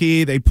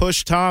Heineke. They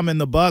pushed Tom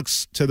and the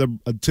Bucks to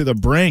the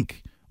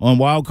brink on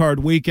Wild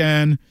Card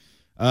Weekend.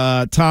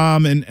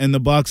 Tom and the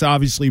Bucks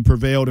obviously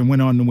prevailed and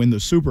went on to win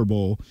the Super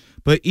Bowl.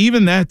 But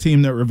even that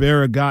team that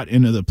Rivera got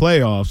into the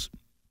playoffs,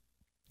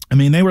 I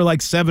mean, they were like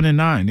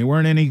 7-9. They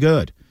weren't any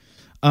good.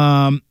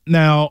 Now,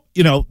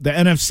 the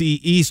NFC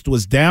East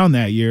was down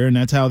that year, and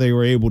that's how they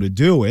were able to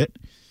do it.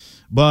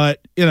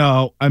 But,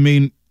 I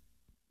mean,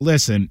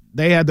 listen,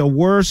 they had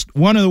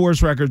one of the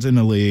worst records in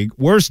the league,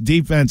 worst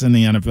defense in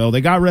the NFL.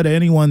 They got rid of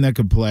anyone that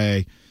could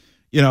play.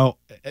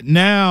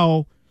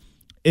 Now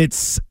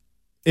it's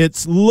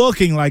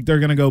looking like they're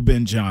going to go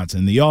Ben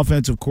Johnson, the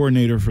offensive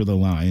coordinator for the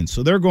Lions.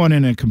 So they're going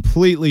in a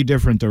completely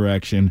different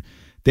direction.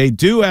 They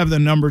do have the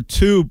number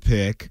 2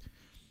 pick.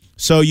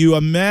 So you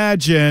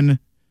imagine,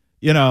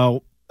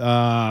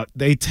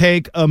 they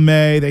take a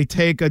May, they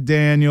take a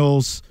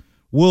Daniels.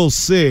 We'll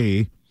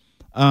see.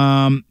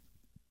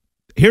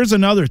 Here's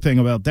another thing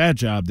about that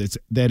job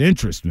that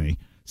interests me.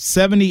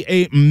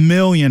 $78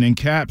 million in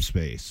cap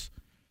space.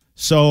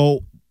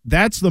 So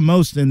that's the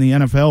most in the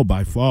NFL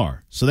by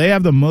far. So they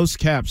have the most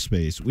cap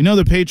space. We know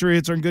the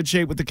Patriots are in good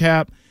shape with the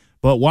cap,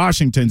 but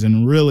Washington's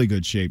in really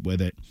good shape with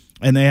it,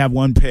 and they have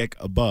 1 pick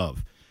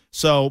above.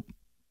 So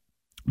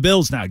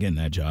Bill's not getting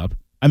that job.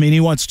 I mean, he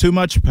wants too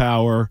much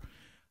power.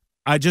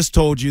 I just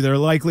told you they're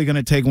likely going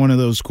to take one of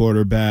those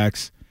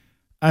quarterbacks.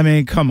 I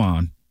mean, come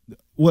on.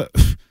 What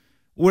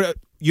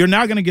you're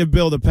not going to give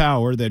Bill the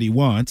power that he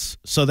wants,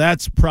 so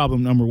that's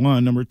problem number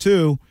 1. Number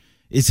 2,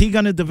 is he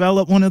going to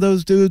develop one of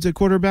those dudes at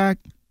quarterback?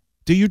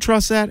 Do you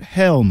trust that?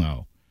 Hell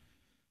no.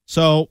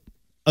 So,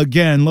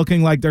 again,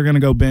 looking like they're going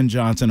to go Ben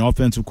Johnson,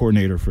 offensive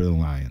coordinator for the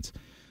Lions.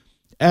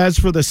 As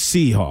for the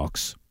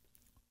Seahawks,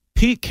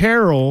 Pete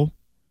Carroll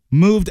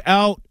moved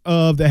out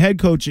of the head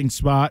coaching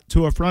spot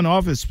to a front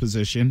office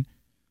position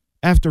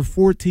after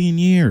 14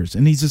 years,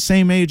 and he's the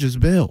same age as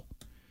Bill.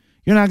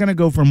 You're not going to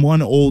go from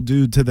one old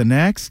dude to the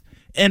next.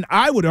 And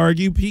I would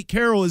argue Pete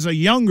Carroll is a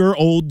younger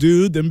old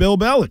dude than Bill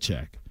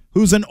Belichick,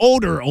 who's an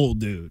older old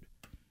dude.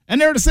 And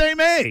they're the same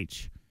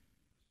age.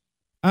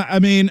 I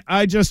mean,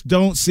 I just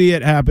don't see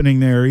it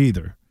happening there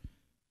either.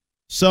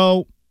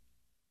 So,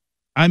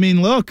 I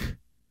mean, look,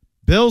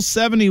 Bill's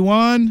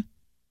 71.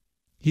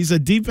 He's a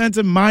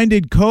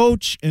defensive-minded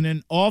coach in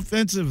an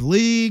offensive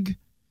league.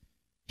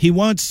 He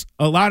wants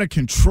a lot of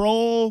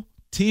control.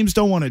 Teams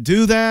don't want to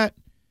do that.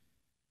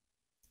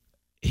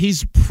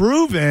 He's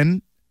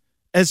proven,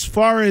 as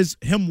far as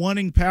him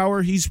wanting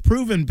power, he's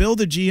proven Bill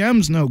the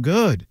GM's no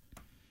good.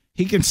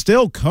 He can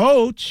still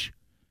coach,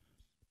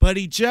 but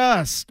he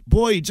just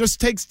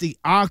takes the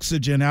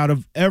oxygen out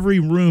of every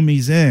room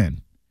he's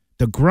in.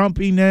 The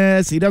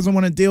grumpiness, he doesn't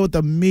want to deal with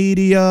the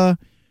media.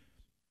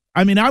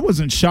 I mean, I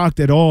wasn't shocked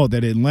at all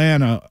that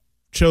Atlanta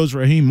chose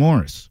Raheem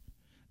Morris.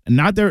 And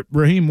not that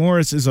Raheem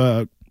Morris is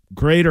a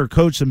greater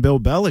coach than Bill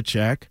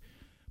Belichick,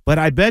 but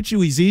I bet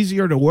you he's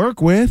easier to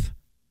work with.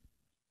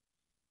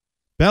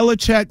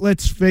 Belichick,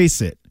 let's face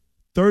it,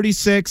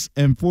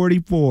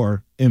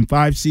 36-44 in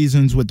 5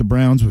 seasons with the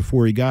Browns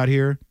before he got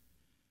here.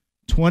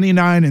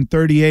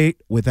 29-38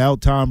 without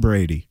Tom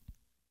Brady.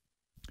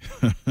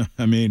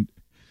 I mean,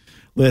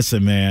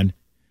 listen, man.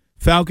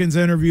 Falcons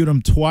interviewed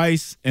him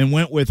twice and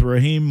went with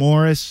Raheem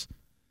Morris.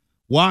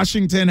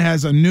 Washington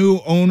has a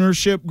new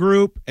ownership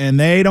group, and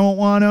they don't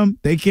want him.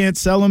 They can't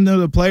sell him to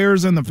the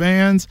players and the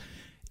fans.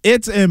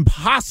 It's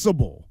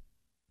impossible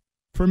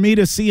for me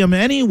to see him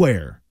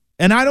anywhere.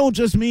 And I don't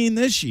just mean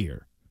this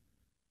year.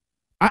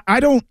 I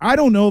don't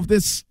know if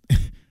this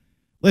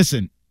 –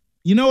 listen,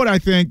 you know what I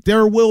think?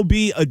 There will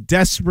be a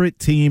desperate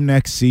team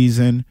next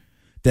season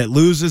that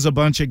loses a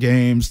bunch of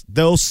games.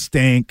 They'll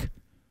stink.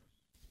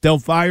 They'll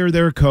fire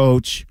their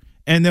coach,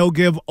 and they'll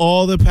give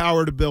all the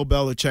power to Bill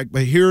Belichick.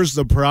 But here's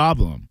the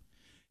problem.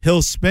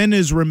 He'll spend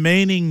his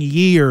remaining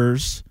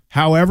years,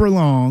 however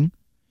long,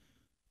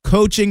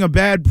 coaching a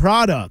bad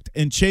product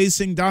and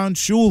chasing Don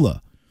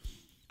Shula.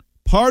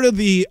 Part of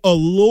the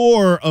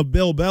allure of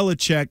Bill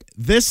Belichick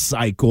this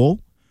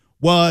cycle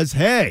was,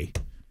 hey,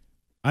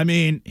 I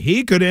mean,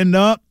 he could end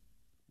up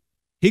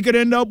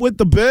with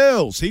the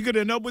Bills. He could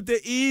end up with the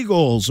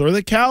Eagles or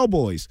the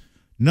Cowboys.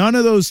 None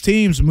of those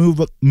teams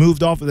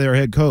moved off of their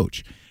head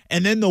coach.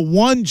 And then the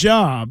one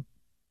job,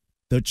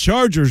 the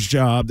Chargers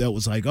job, that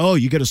was like, oh,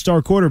 you get a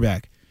star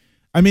quarterback.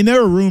 I mean,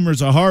 there were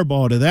rumors of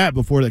Harbaugh to that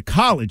before the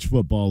college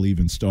football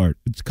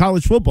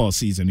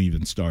season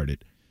even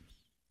started.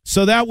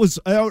 So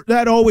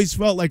that always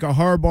felt like a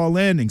Harbaugh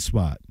landing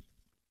spot.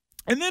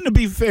 And then to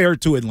be fair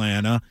to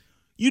Atlanta,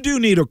 you do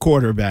need a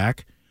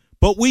quarterback,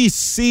 but we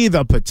see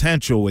the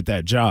potential with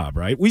that job,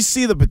 right? We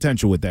see the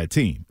potential with that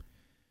team.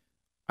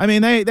 I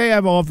mean, they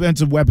have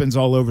offensive weapons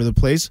all over the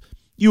place.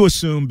 You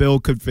assume Bill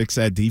could fix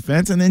that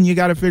defense, and then you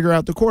got to figure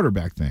out the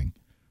quarterback thing.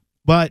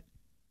 But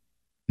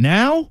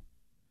now,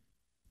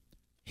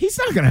 he's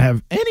not going to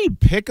have any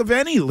pick of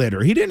any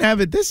litter. He didn't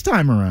have it this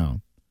time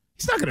around.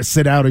 He's not going to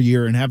sit out a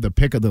year and have the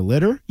pick of the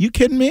litter. You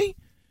kidding me?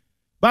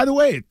 By the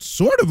way, it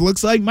sort of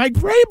looks like Mike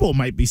Vrabel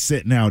might be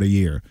sitting out a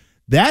year.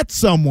 That's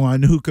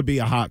someone who could be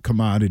a hot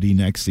commodity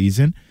next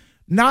season.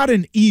 Not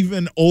an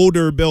even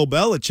older Bill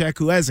Belichick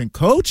who hasn't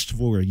coached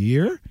for a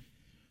year.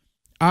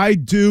 I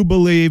do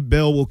believe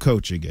Bill will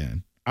coach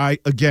again. I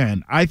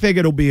think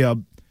it'll be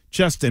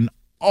just an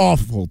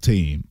awful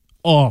team.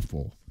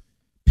 Awful.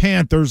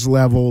 Panthers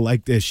level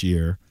like this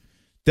year.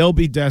 They'll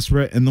be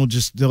desperate and they'll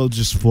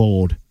just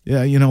fold.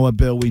 Yeah, you know what,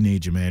 Bill? We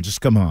need you, man.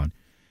 Just come on.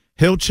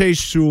 He'll chase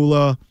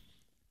Shula,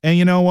 and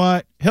you know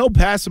what? He'll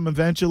pass him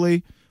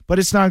eventually, but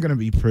it's not going to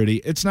be pretty.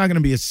 It's not going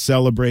to be as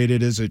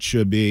celebrated as it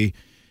should be,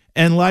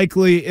 and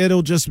likely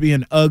it'll just be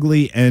an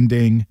ugly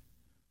ending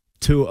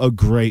to a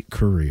great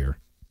career.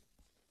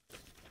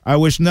 I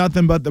wish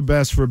nothing but the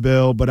best for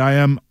Bill, but I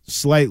am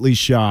slightly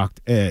shocked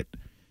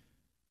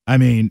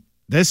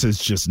this is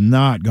just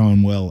not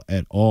going well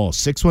at all.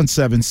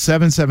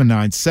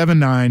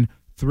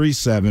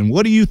 617-779-7937.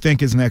 What do you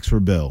think is next for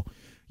Bill?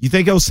 You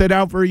think he'll sit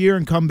out for a year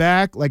and come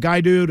back like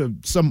I do to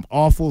some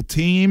awful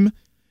team?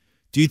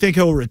 Do you think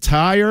he'll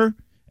retire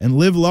and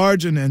live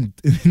large in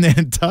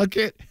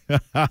Nantucket?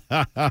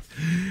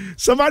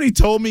 Somebody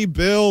told me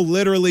Bill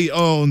literally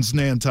owns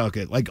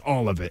Nantucket, like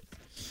all of it.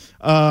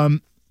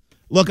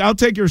 Look, I'll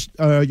take your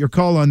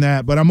call on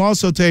that, but I'm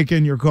also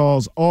taking your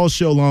calls all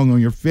show long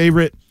on your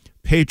favorite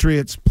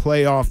Patriots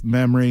playoff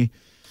memory.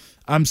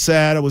 I'm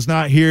sad I was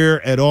not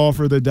here at all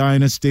for the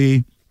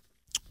dynasty,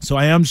 so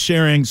I am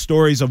sharing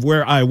stories of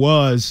where I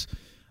was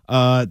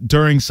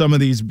during some of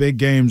these big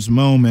games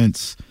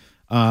moments.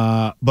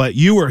 But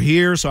you were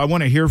here, so I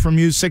want to hear from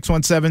you.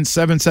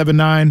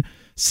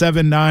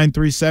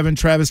 617-779-7937.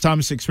 Travis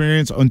Thomas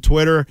Experience on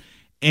Twitter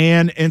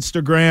and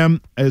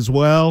Instagram as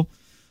well.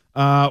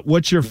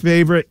 What's your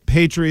favorite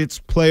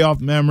Patriots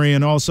playoff memory?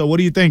 And also, what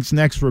do you think's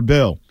next for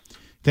Bill?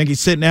 Think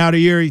he's sitting out a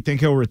year? You think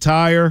he'll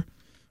retire?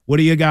 What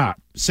do you got?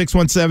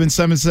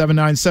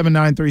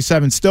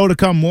 617-779-7937. Still to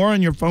come, more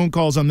on your phone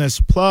calls on this.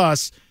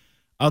 Plus,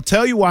 I'll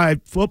tell you why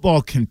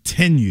football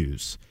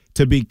continues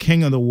to be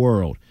king of the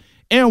world.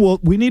 And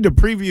we need to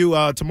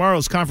preview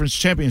tomorrow's conference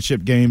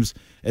championship games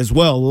as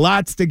well.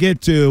 Lots to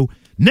get to.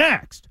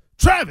 Next,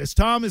 Travis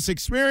Thomas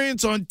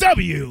Experience on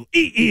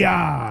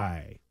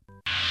WEEI.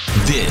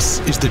 This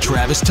is the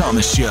Travis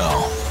Thomas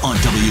Show on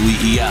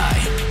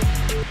WEEI.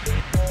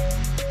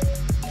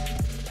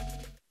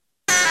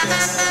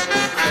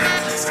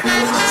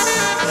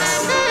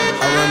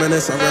 I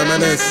reminisce.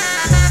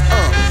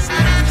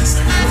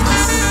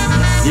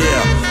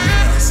 Yeah.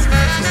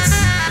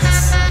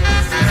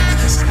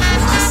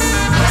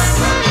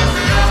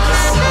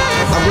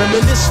 I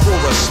reminisce for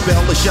a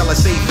spell, or shall I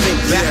say think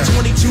back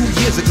 22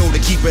 years ago to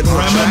keep it on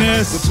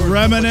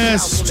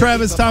Reminisce.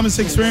 Travis Thomas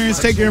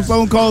Experience. Take your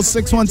phone calls,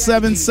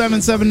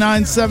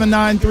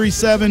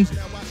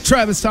 617-779-7937.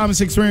 Travis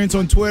Thomas Experience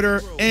on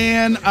Twitter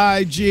and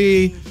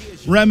IG.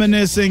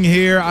 Reminiscing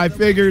here. I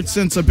figured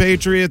since the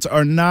Patriots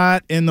are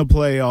not in the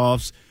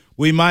playoffs,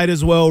 we might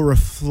as well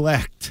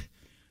reflect.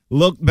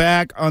 Look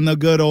back on the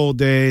good old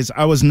days.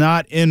 I was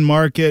not in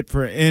market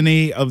for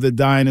any of the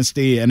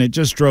dynasty, and it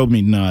just drove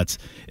me nuts.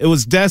 It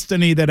was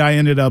destiny that I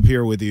ended up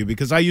here with you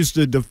because I used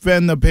to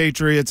defend the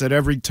Patriots at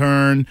every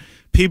turn.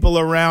 People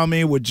around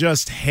me would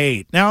just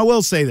hate. Now, I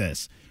will say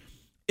this.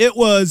 It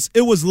was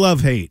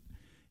love-hate.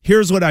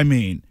 Here's what I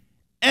mean.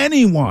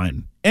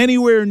 Anyone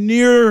anywhere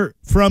near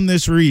from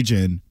this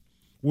region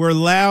were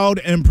loud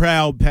and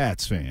proud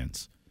Pats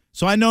fans.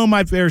 So I know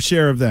my fair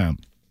share of them.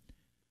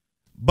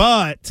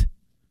 But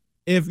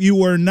if you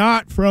were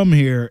not from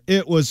here,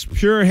 it was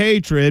pure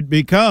hatred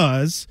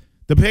because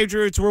the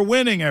Patriots were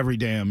winning every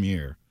damn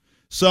year.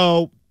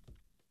 So,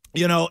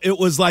 it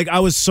was like I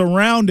was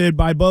surrounded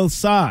by both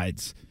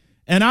sides.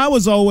 And I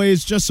was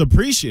always just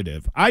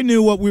appreciative. I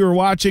knew what we were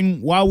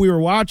watching while we were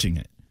watching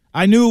it.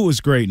 I knew it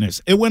was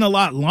greatness. It went a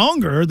lot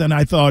longer than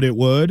I thought it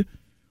would,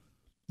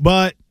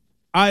 but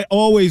I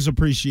always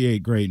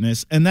appreciate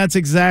greatness, and that's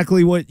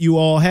exactly what you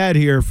all had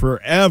here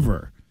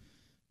forever.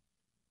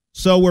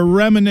 So we're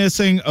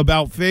reminiscing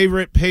about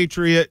favorite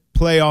Patriot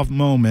playoff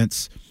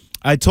moments.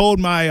 I told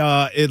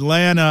my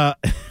Atlanta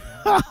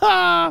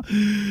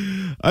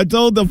I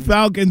told the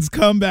Falcons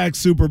comeback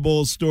Super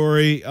Bowl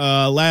story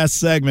last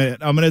segment.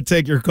 I'm going to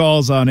take your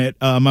calls on it.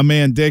 My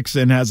man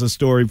Dixon has a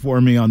story for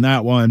me on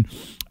that one.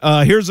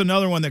 Here's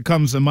another one that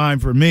comes to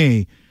mind for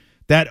me.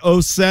 That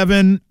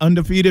 2007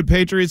 undefeated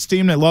Patriots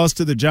team that lost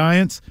to the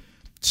Giants.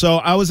 So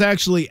I was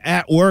actually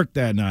at work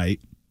that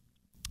night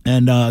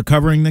and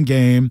covering the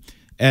game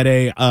at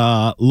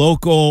a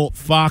local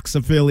Fox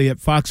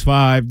affiliate, Fox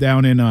 5,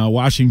 down in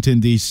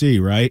Washington, D.C.,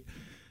 right?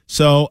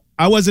 So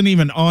I wasn't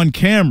even on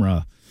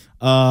camera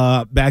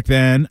back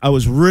then. I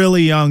was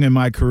really young in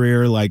my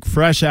career, like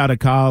fresh out of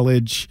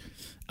college.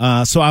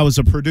 So I was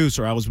a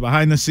producer. I was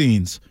behind the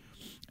scenes.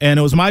 And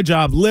it was my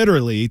job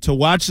literally to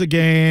watch the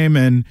game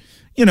and,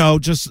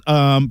 just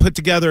put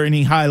together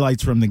any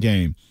highlights from the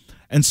game.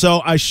 And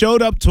so I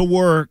showed up to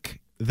work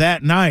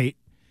that night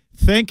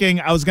thinking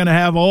I was going to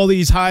have all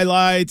these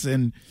highlights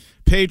and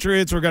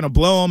Patriots were going to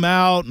blow them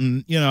out.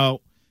 And,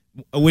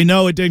 we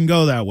know it didn't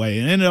go that way.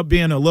 It ended up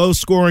being a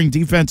low-scoring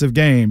defensive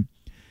game.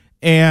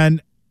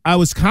 And I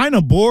was kind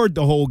of bored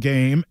the whole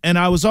game, and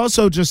I was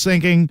also just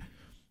thinking,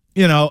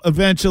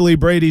 eventually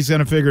Brady's going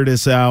to figure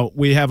this out.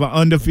 We have an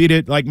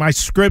undefeated, like my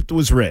script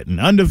was written,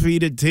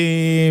 undefeated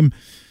team,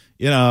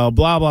 blah,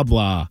 blah,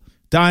 blah,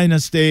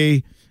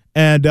 dynasty.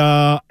 And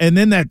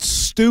then that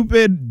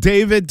stupid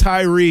David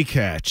Tyree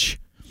catch.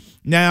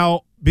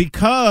 Now,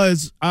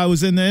 because I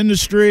was in the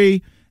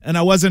industry and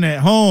I wasn't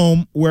at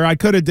home where I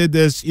could have did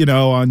this,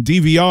 on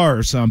DVR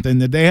or something.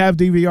 Did they have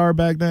DVR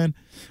back then?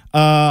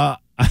 I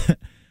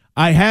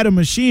had a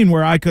machine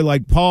where I could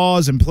like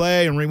pause and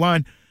play and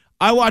rewind.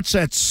 I watched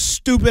that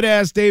stupid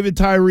ass David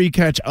Tyree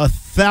catch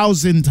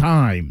 1,000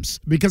 times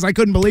because I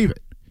couldn't believe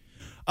it.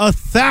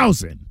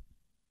 1,000.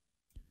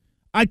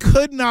 I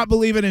could not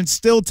believe it, and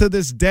still to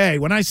this day,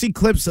 when I see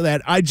clips of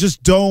that, I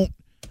don't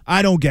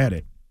get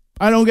it.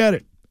 I don't get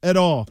it at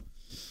all.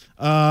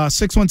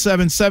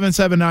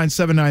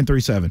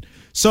 617-779-7937.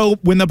 So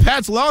when the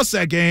Pats lost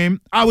that game,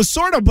 I was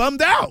sort of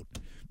bummed out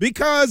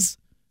because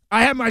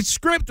I had my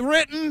script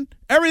written,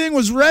 everything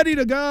was ready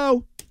to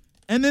go,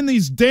 and then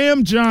these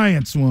damn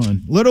Giants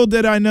won. Little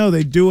did I know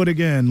they'd do it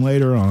again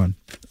later on.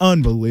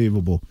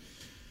 Unbelievable.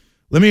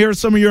 Let me hear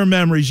some of your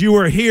memories. You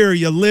were here.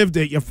 You lived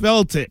it. You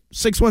felt it.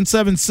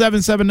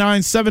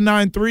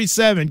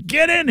 617-779-7937.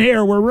 Get in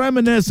here. We're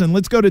reminiscing.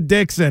 Let's go to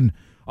Dixon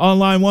on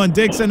line 1.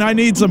 Dixon, I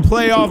need some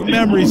playoff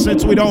memories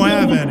since we don't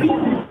have any.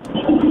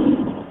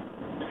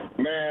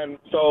 Man,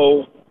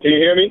 so can you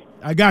hear me?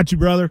 I got you,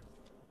 brother.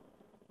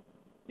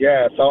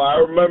 Yeah, so I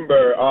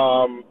remember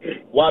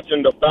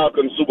watching the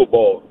Falcons Super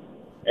Bowl,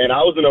 and I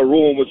was in a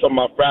room with some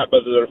of my frat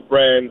brothers and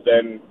friends,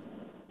 and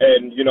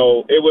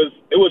it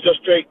was just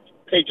straight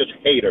Patriots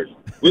haters.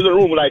 We was in a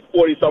room with like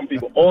 40-something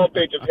people, all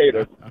Patriots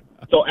haters.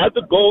 So as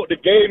the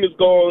game is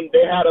going,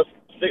 they had us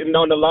sitting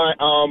on the line,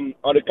 on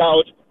the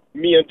couch,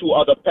 me and 2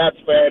 other Pats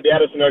fans. They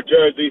had us in our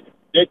jersey.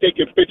 They're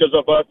taking pictures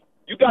of us.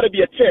 You got to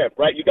be a champ,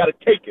 right? You got to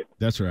take it.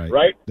 That's right.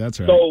 Right?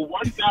 That's right. So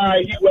one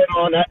guy, he went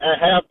on at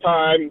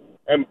halftime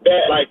and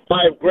bet like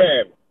 $5,000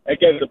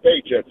 against the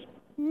Patriots.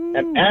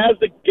 And as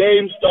the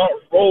game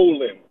started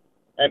rolling,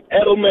 and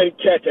Edelman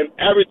catch and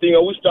everything,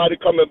 and we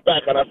started coming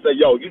back, and I said,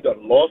 yo, you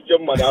done lost your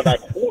money. I was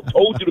like, who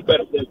told you to bet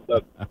against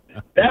us?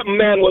 That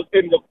man was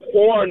in the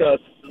corner,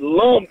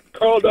 slumped,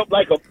 curled up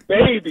like a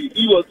baby.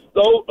 He was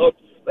so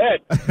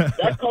upset.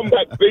 That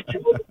comeback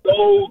victory was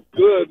so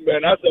good,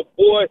 man. I said,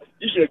 boy,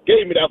 you should have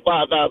gave me that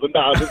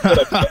 $5,000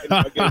 instead of betting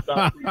against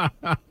us.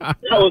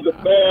 That was the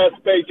best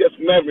Patriots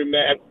memory,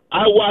 man.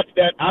 I watched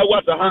the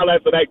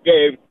highlights of that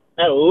game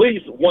at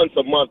least once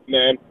a month,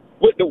 man,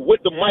 with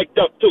the mic'd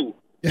up, too.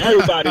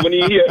 Everybody, when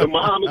you hear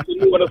Muhammad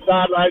Sanu on the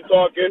sideline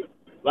talking,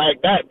 like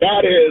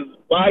that is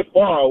by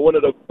far one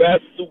of the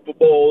best Super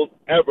Bowls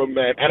ever,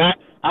 man. And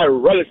I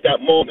relish that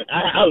moment.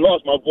 I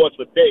lost my voice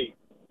for days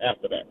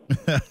after that.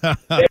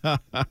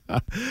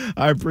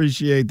 I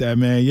appreciate that,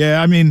 man.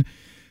 Yeah, I mean,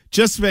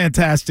 just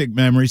fantastic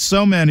memories.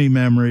 So many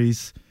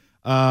memories.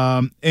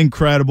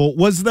 Incredible.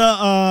 Was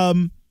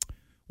the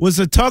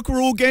Tuck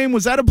Rule game,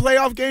 was that a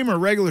playoff game or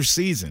regular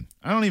season?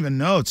 I don't even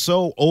know. It's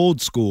so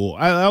old school.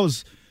 I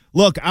was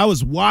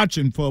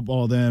watching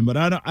football then, but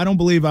I don't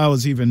believe I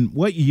was even.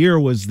 What year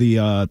was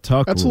the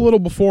Tuck That's Rule? a little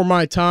before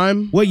my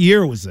time. What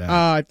year was that?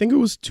 I think it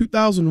was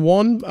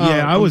 2001.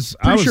 Yeah, I was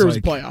pretty sure it was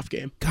like, a playoff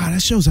game. God,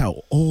 that shows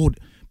how old.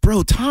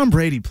 Bro, Tom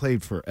Brady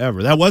played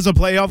forever. That was a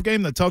playoff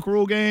game, the Tuck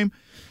Rule game?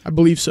 I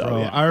believe so, Bro,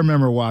 yeah. I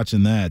remember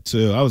watching that,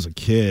 too. I was a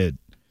kid,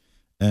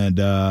 and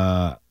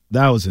that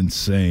was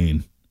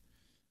insane.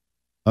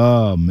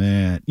 Oh,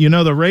 man.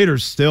 The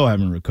Raiders still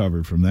haven't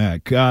recovered from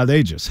that. God,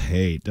 they just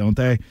hate, don't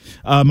they?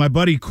 My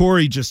buddy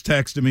Corey just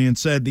texted me and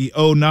said the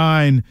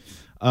 2009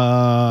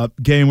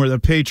 game where the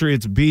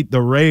Patriots beat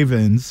the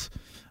Ravens.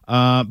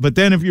 But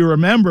then if you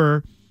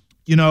remember,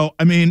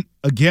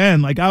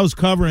 again, like I was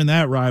covering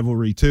that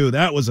rivalry, too.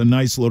 That was a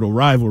nice little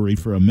rivalry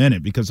for a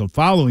minute because the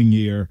following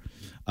year,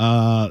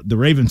 the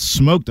Ravens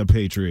smoked the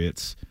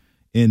Patriots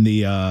in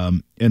the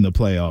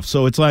playoffs.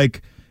 So it's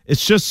like,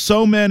 it's just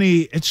so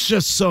many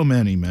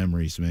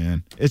memories,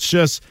 man. It's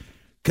just,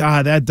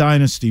 God, that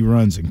dynasty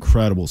run's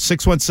incredible.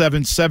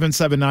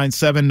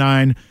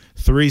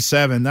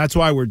 617-779-7937. That's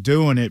why we're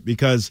doing it,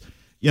 because,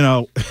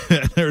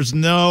 there's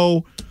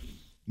no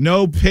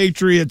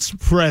Patriots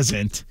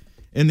present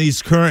in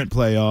these current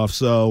playoffs.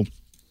 So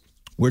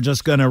we're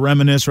just going to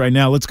reminisce right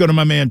now. Let's go to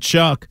my man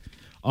Chuck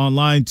on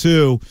line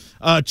 2.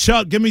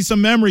 Chuck, give me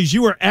some memories.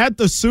 You were at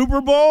the Super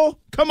Bowl?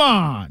 Come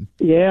on.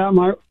 Yeah,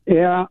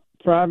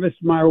 Travis,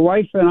 my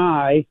wife and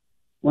I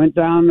went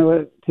down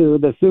to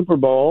the Super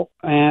Bowl,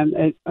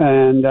 and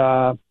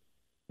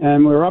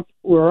we're up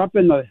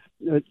in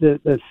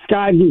the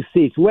sky view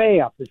seats, way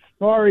up as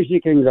far as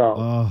you can go.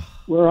 Oh.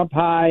 We're up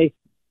high,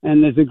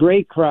 and there's a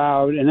great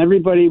crowd, and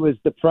everybody was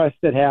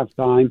depressed at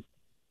halftime.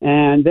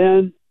 And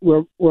then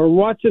we're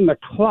watching the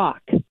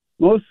clock.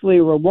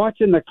 Mostly, we're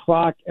watching the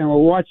clock, and we're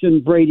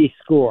watching Brady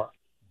score,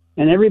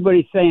 and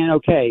everybody's saying,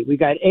 "Okay, we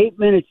got 8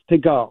 minutes to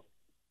go."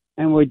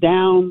 And we're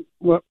down,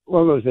 what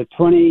was it,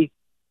 28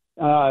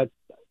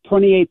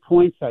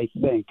 points, I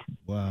think.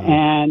 Wow.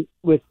 And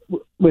with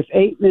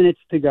 8 minutes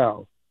to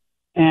go.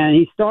 and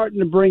he's starting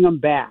to bring them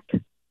back,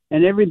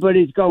 and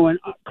everybody's going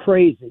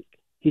crazy.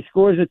 He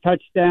scores a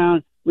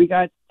touchdown. We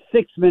got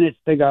 6 minutes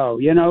to go.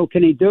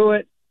 Can he do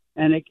it?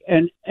 And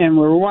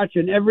we're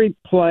watching every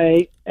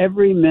play,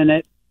 every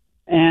minute,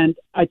 and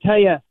I tell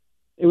you,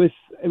 it was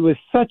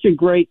such a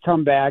great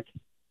comeback.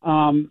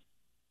 And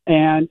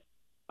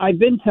I've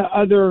been to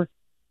other,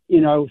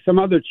 some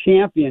other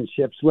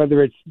championships,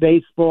 whether it's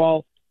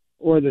baseball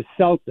or the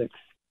Celtics.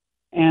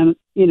 And,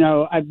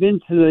 I've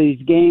been to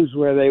these games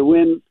where they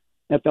win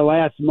at the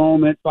last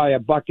moment by a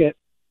bucket.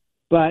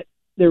 But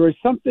there was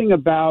something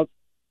about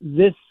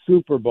this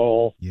Super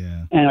Bowl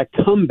and a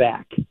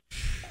comeback.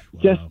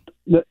 Wow. Just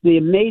the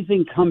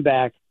amazing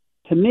comeback,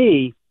 to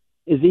me,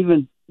 is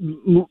even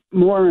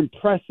more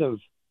impressive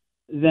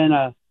than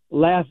a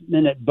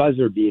last-minute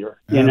buzzer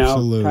beater,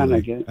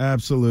 Absolutely.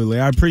 Absolutely.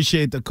 I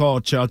appreciate the call,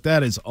 Chuck.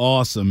 That is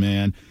awesome,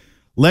 man.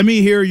 Let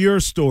me hear your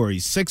story.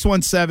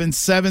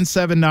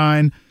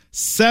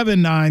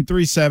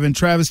 617-779-7937.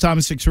 Travis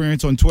Thomas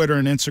Experience on Twitter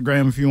and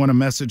Instagram. If you want to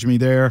message me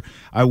there,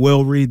 I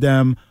will read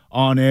them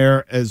on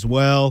air as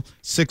well.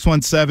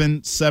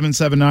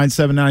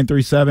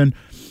 617-779-7937.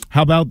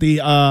 How about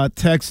the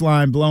text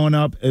line blowing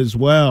up as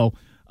well?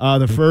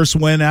 The first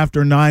win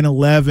after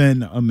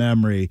 9/11, a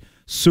memory.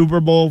 Super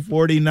Bowl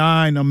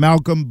 49, a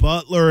Malcolm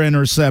Butler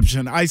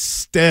interception. I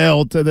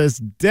still, to this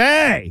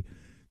day,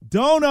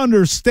 don't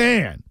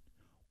understand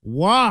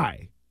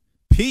why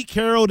Pete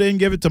Carroll didn't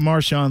give it to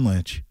Marshawn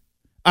Lynch.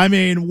 I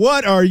mean,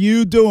 what are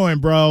you doing,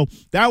 bro?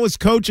 That was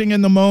coaching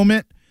in the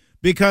moment,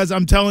 because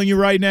I'm telling you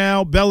right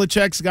now,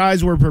 Belichick's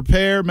guys were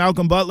prepared.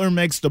 Malcolm Butler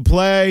makes the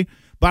play.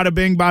 Bada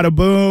bing, bada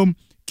boom.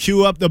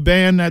 Cue up the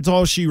band. That's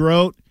all she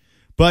wrote.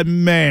 But,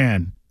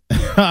 man,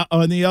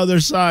 on the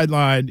other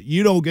sideline,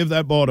 you don't give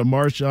that ball to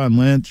Marshawn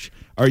Lynch.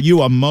 Are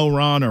you a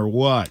moron or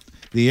what?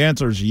 The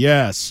answer is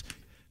yes.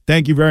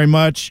 Thank you very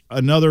much.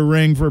 Another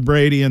ring for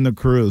Brady and the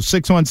crew.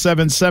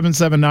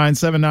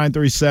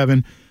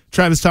 617-779-7937.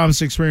 Travis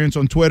Thomas Experience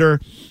on Twitter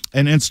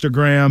and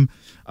Instagram.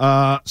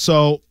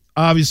 So,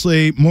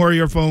 obviously, more of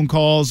your phone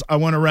calls. I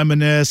want to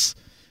reminisce.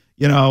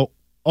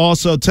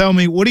 Also tell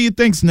me, what do you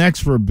think's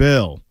next for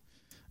Bill?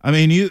 I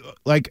mean,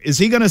 is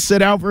he going to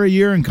sit out for a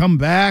year and come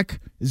back?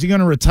 Is he going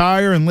to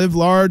retire and live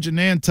large in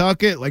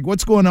Nantucket?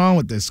 What's going on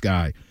with this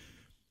guy?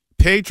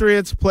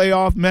 Patriots,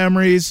 playoff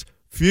memories,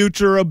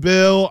 future of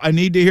Bill. I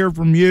need to hear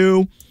from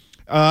you.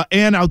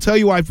 And I'll tell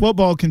you why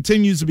football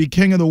continues to be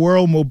king of the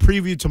world, and we'll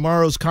preview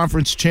tomorrow's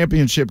conference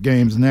championship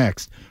games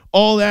next.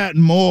 All that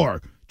and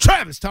more.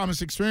 Travis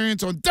Thomas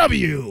Experience on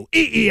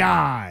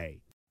WEEI.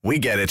 We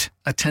get it.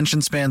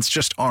 Attention spans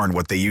just aren't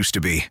what they used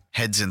to be.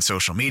 Heads in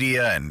social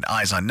media and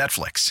eyes on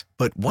Netflix.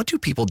 But what do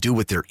people do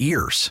with their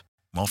ears?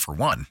 Well, for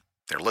one,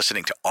 they're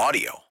listening to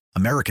audio.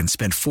 Americans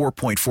spend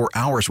 4.4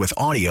 hours with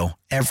audio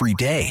every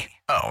day.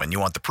 Oh, and you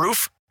want the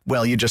proof?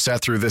 Well, you just sat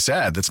through this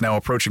ad that's now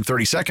approaching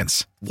 30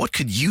 seconds. What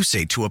could you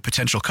say to a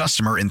potential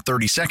customer in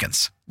 30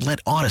 seconds? Let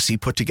Odyssey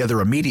put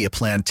together a media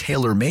plan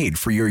tailor-made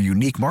for your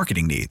unique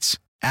marketing needs.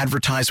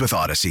 Advertise with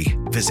Odyssey.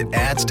 Visit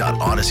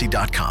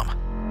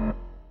ads.odyssey.com.